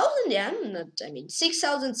 1,000, yeah, not, I mean,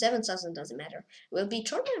 6,000, 7,000 doesn't matter. Will be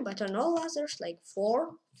tournament, but on all others, like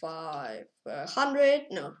 4,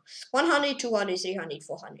 500, no, 100, 200, 300,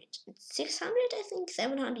 400, 600, I think,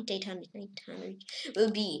 700, 800, 900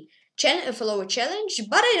 will be a follower challenge,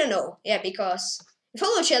 but I don't know, yeah, because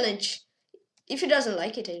follow challenge, if he doesn't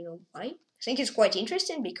like it, I don't know why. I think it's quite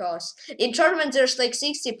interesting because in tournament there's like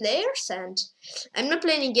 60 players, and I'm not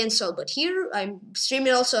playing against all, but here I'm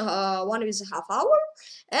streaming also 1.5 hours,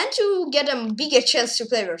 and to get a bigger chance to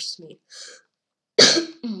play versus me.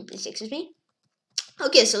 Excuse me.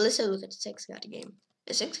 Okay, so let's have a look at the PeshkaCh game.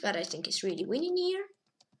 The PeshkaCh, I think, is really winning here.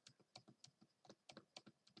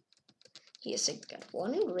 Here's PeshkaCh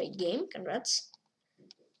won. Great game, congrats.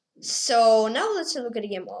 So now let's have a look at the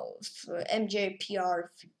game of MJPR.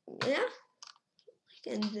 Yeah.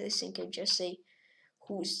 And I think I just say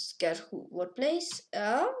who's got what place.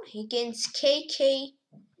 Against KK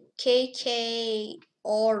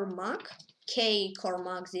Ormac, K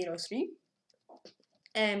Cormac 03,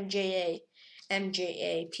 MJA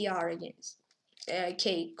PR against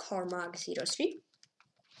K Cormac 03.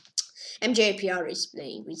 MJPR is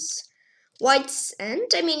playing with whites, and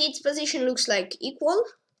I mean its position looks like equal.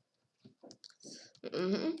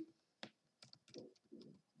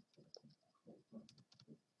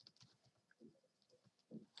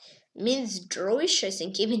 Means drawish, I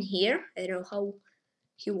think, even here. I don't know how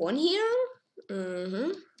he won here.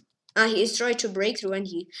 He's trying to break through, and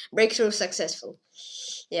he breakthrough successful.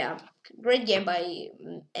 Yeah, great game by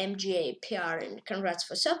MJPR, and congrats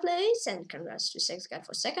for third place, and congrats to PeshkaCh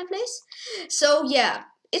for second place. So yeah,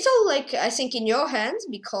 it's all like, I think, in your hands,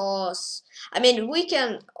 because I mean we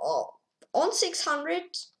can on 600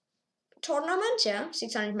 tournament, yeah,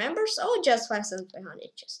 600 members, or just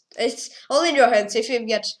 5,500. Just it's all in your hands. If you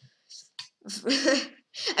get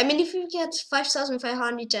I mean, if you get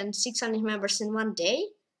 5,500 and 600 members in one day,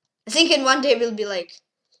 I think in one day will be like,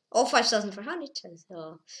 5,400.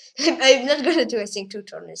 So I'm not gonna do, I think, 2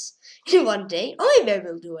 tournaments in one day. Or maybe I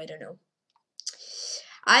will do, I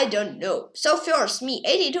don't know. So first, me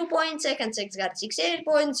 82 points, second PeshkaCh 68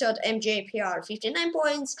 points, third MJPR 59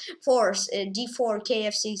 points, fourth D4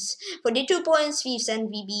 KF6 42 points, fifth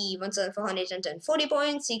NVB 1,410 40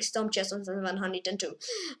 points, sixth Tom Chess 1,102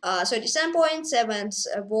 37 points, seventh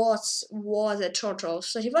was a total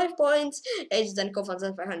 35 points, eighth then Kof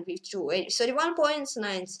 1,552 31 points,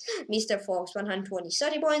 ninth Mr. Fox 120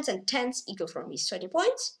 30 points, and 10th Eagle from me 30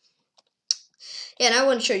 points. Yeah, and I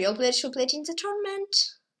want to show you all players who played in the tournament.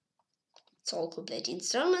 It's all complete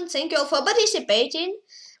installment. Thank you all for participating,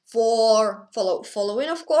 for following,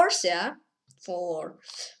 of course, yeah, for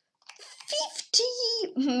 50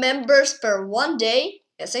 members per one day.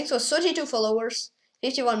 Yeah, thanks for 32 followers,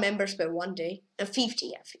 51 members per one day, and 50,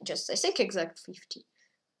 yeah, just, I think, exact 50.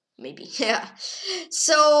 Maybe, yeah.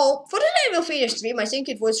 So, for today we'll finish stream. I think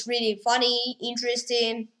it was really funny,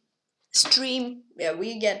 interesting stream. Yeah,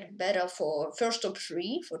 we get better for first top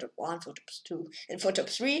 3, for top 1, for top 2, and for top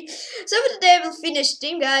 3. So for today we'll finish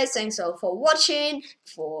stream, guys. Thanks all for watching,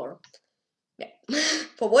 for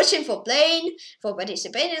watching, for playing, for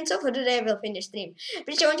participating. So for today we'll finish stream.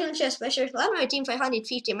 Please want to share special love my team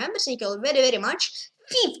 550 members. Thank you all very, very much.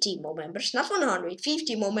 50 more members, not 100,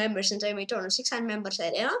 50 more members, and I may turn 600 members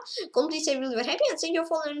arena. Please say really happy, and thank you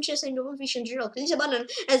for following chess and your vision drill. Please abandon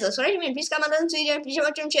and subscribe me, and please comment on this video. Please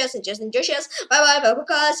watch chess and just enjoy chess. Bye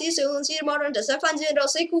bye, see you soon, see you tomorrow, and just have fun, and I'll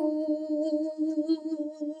say cool.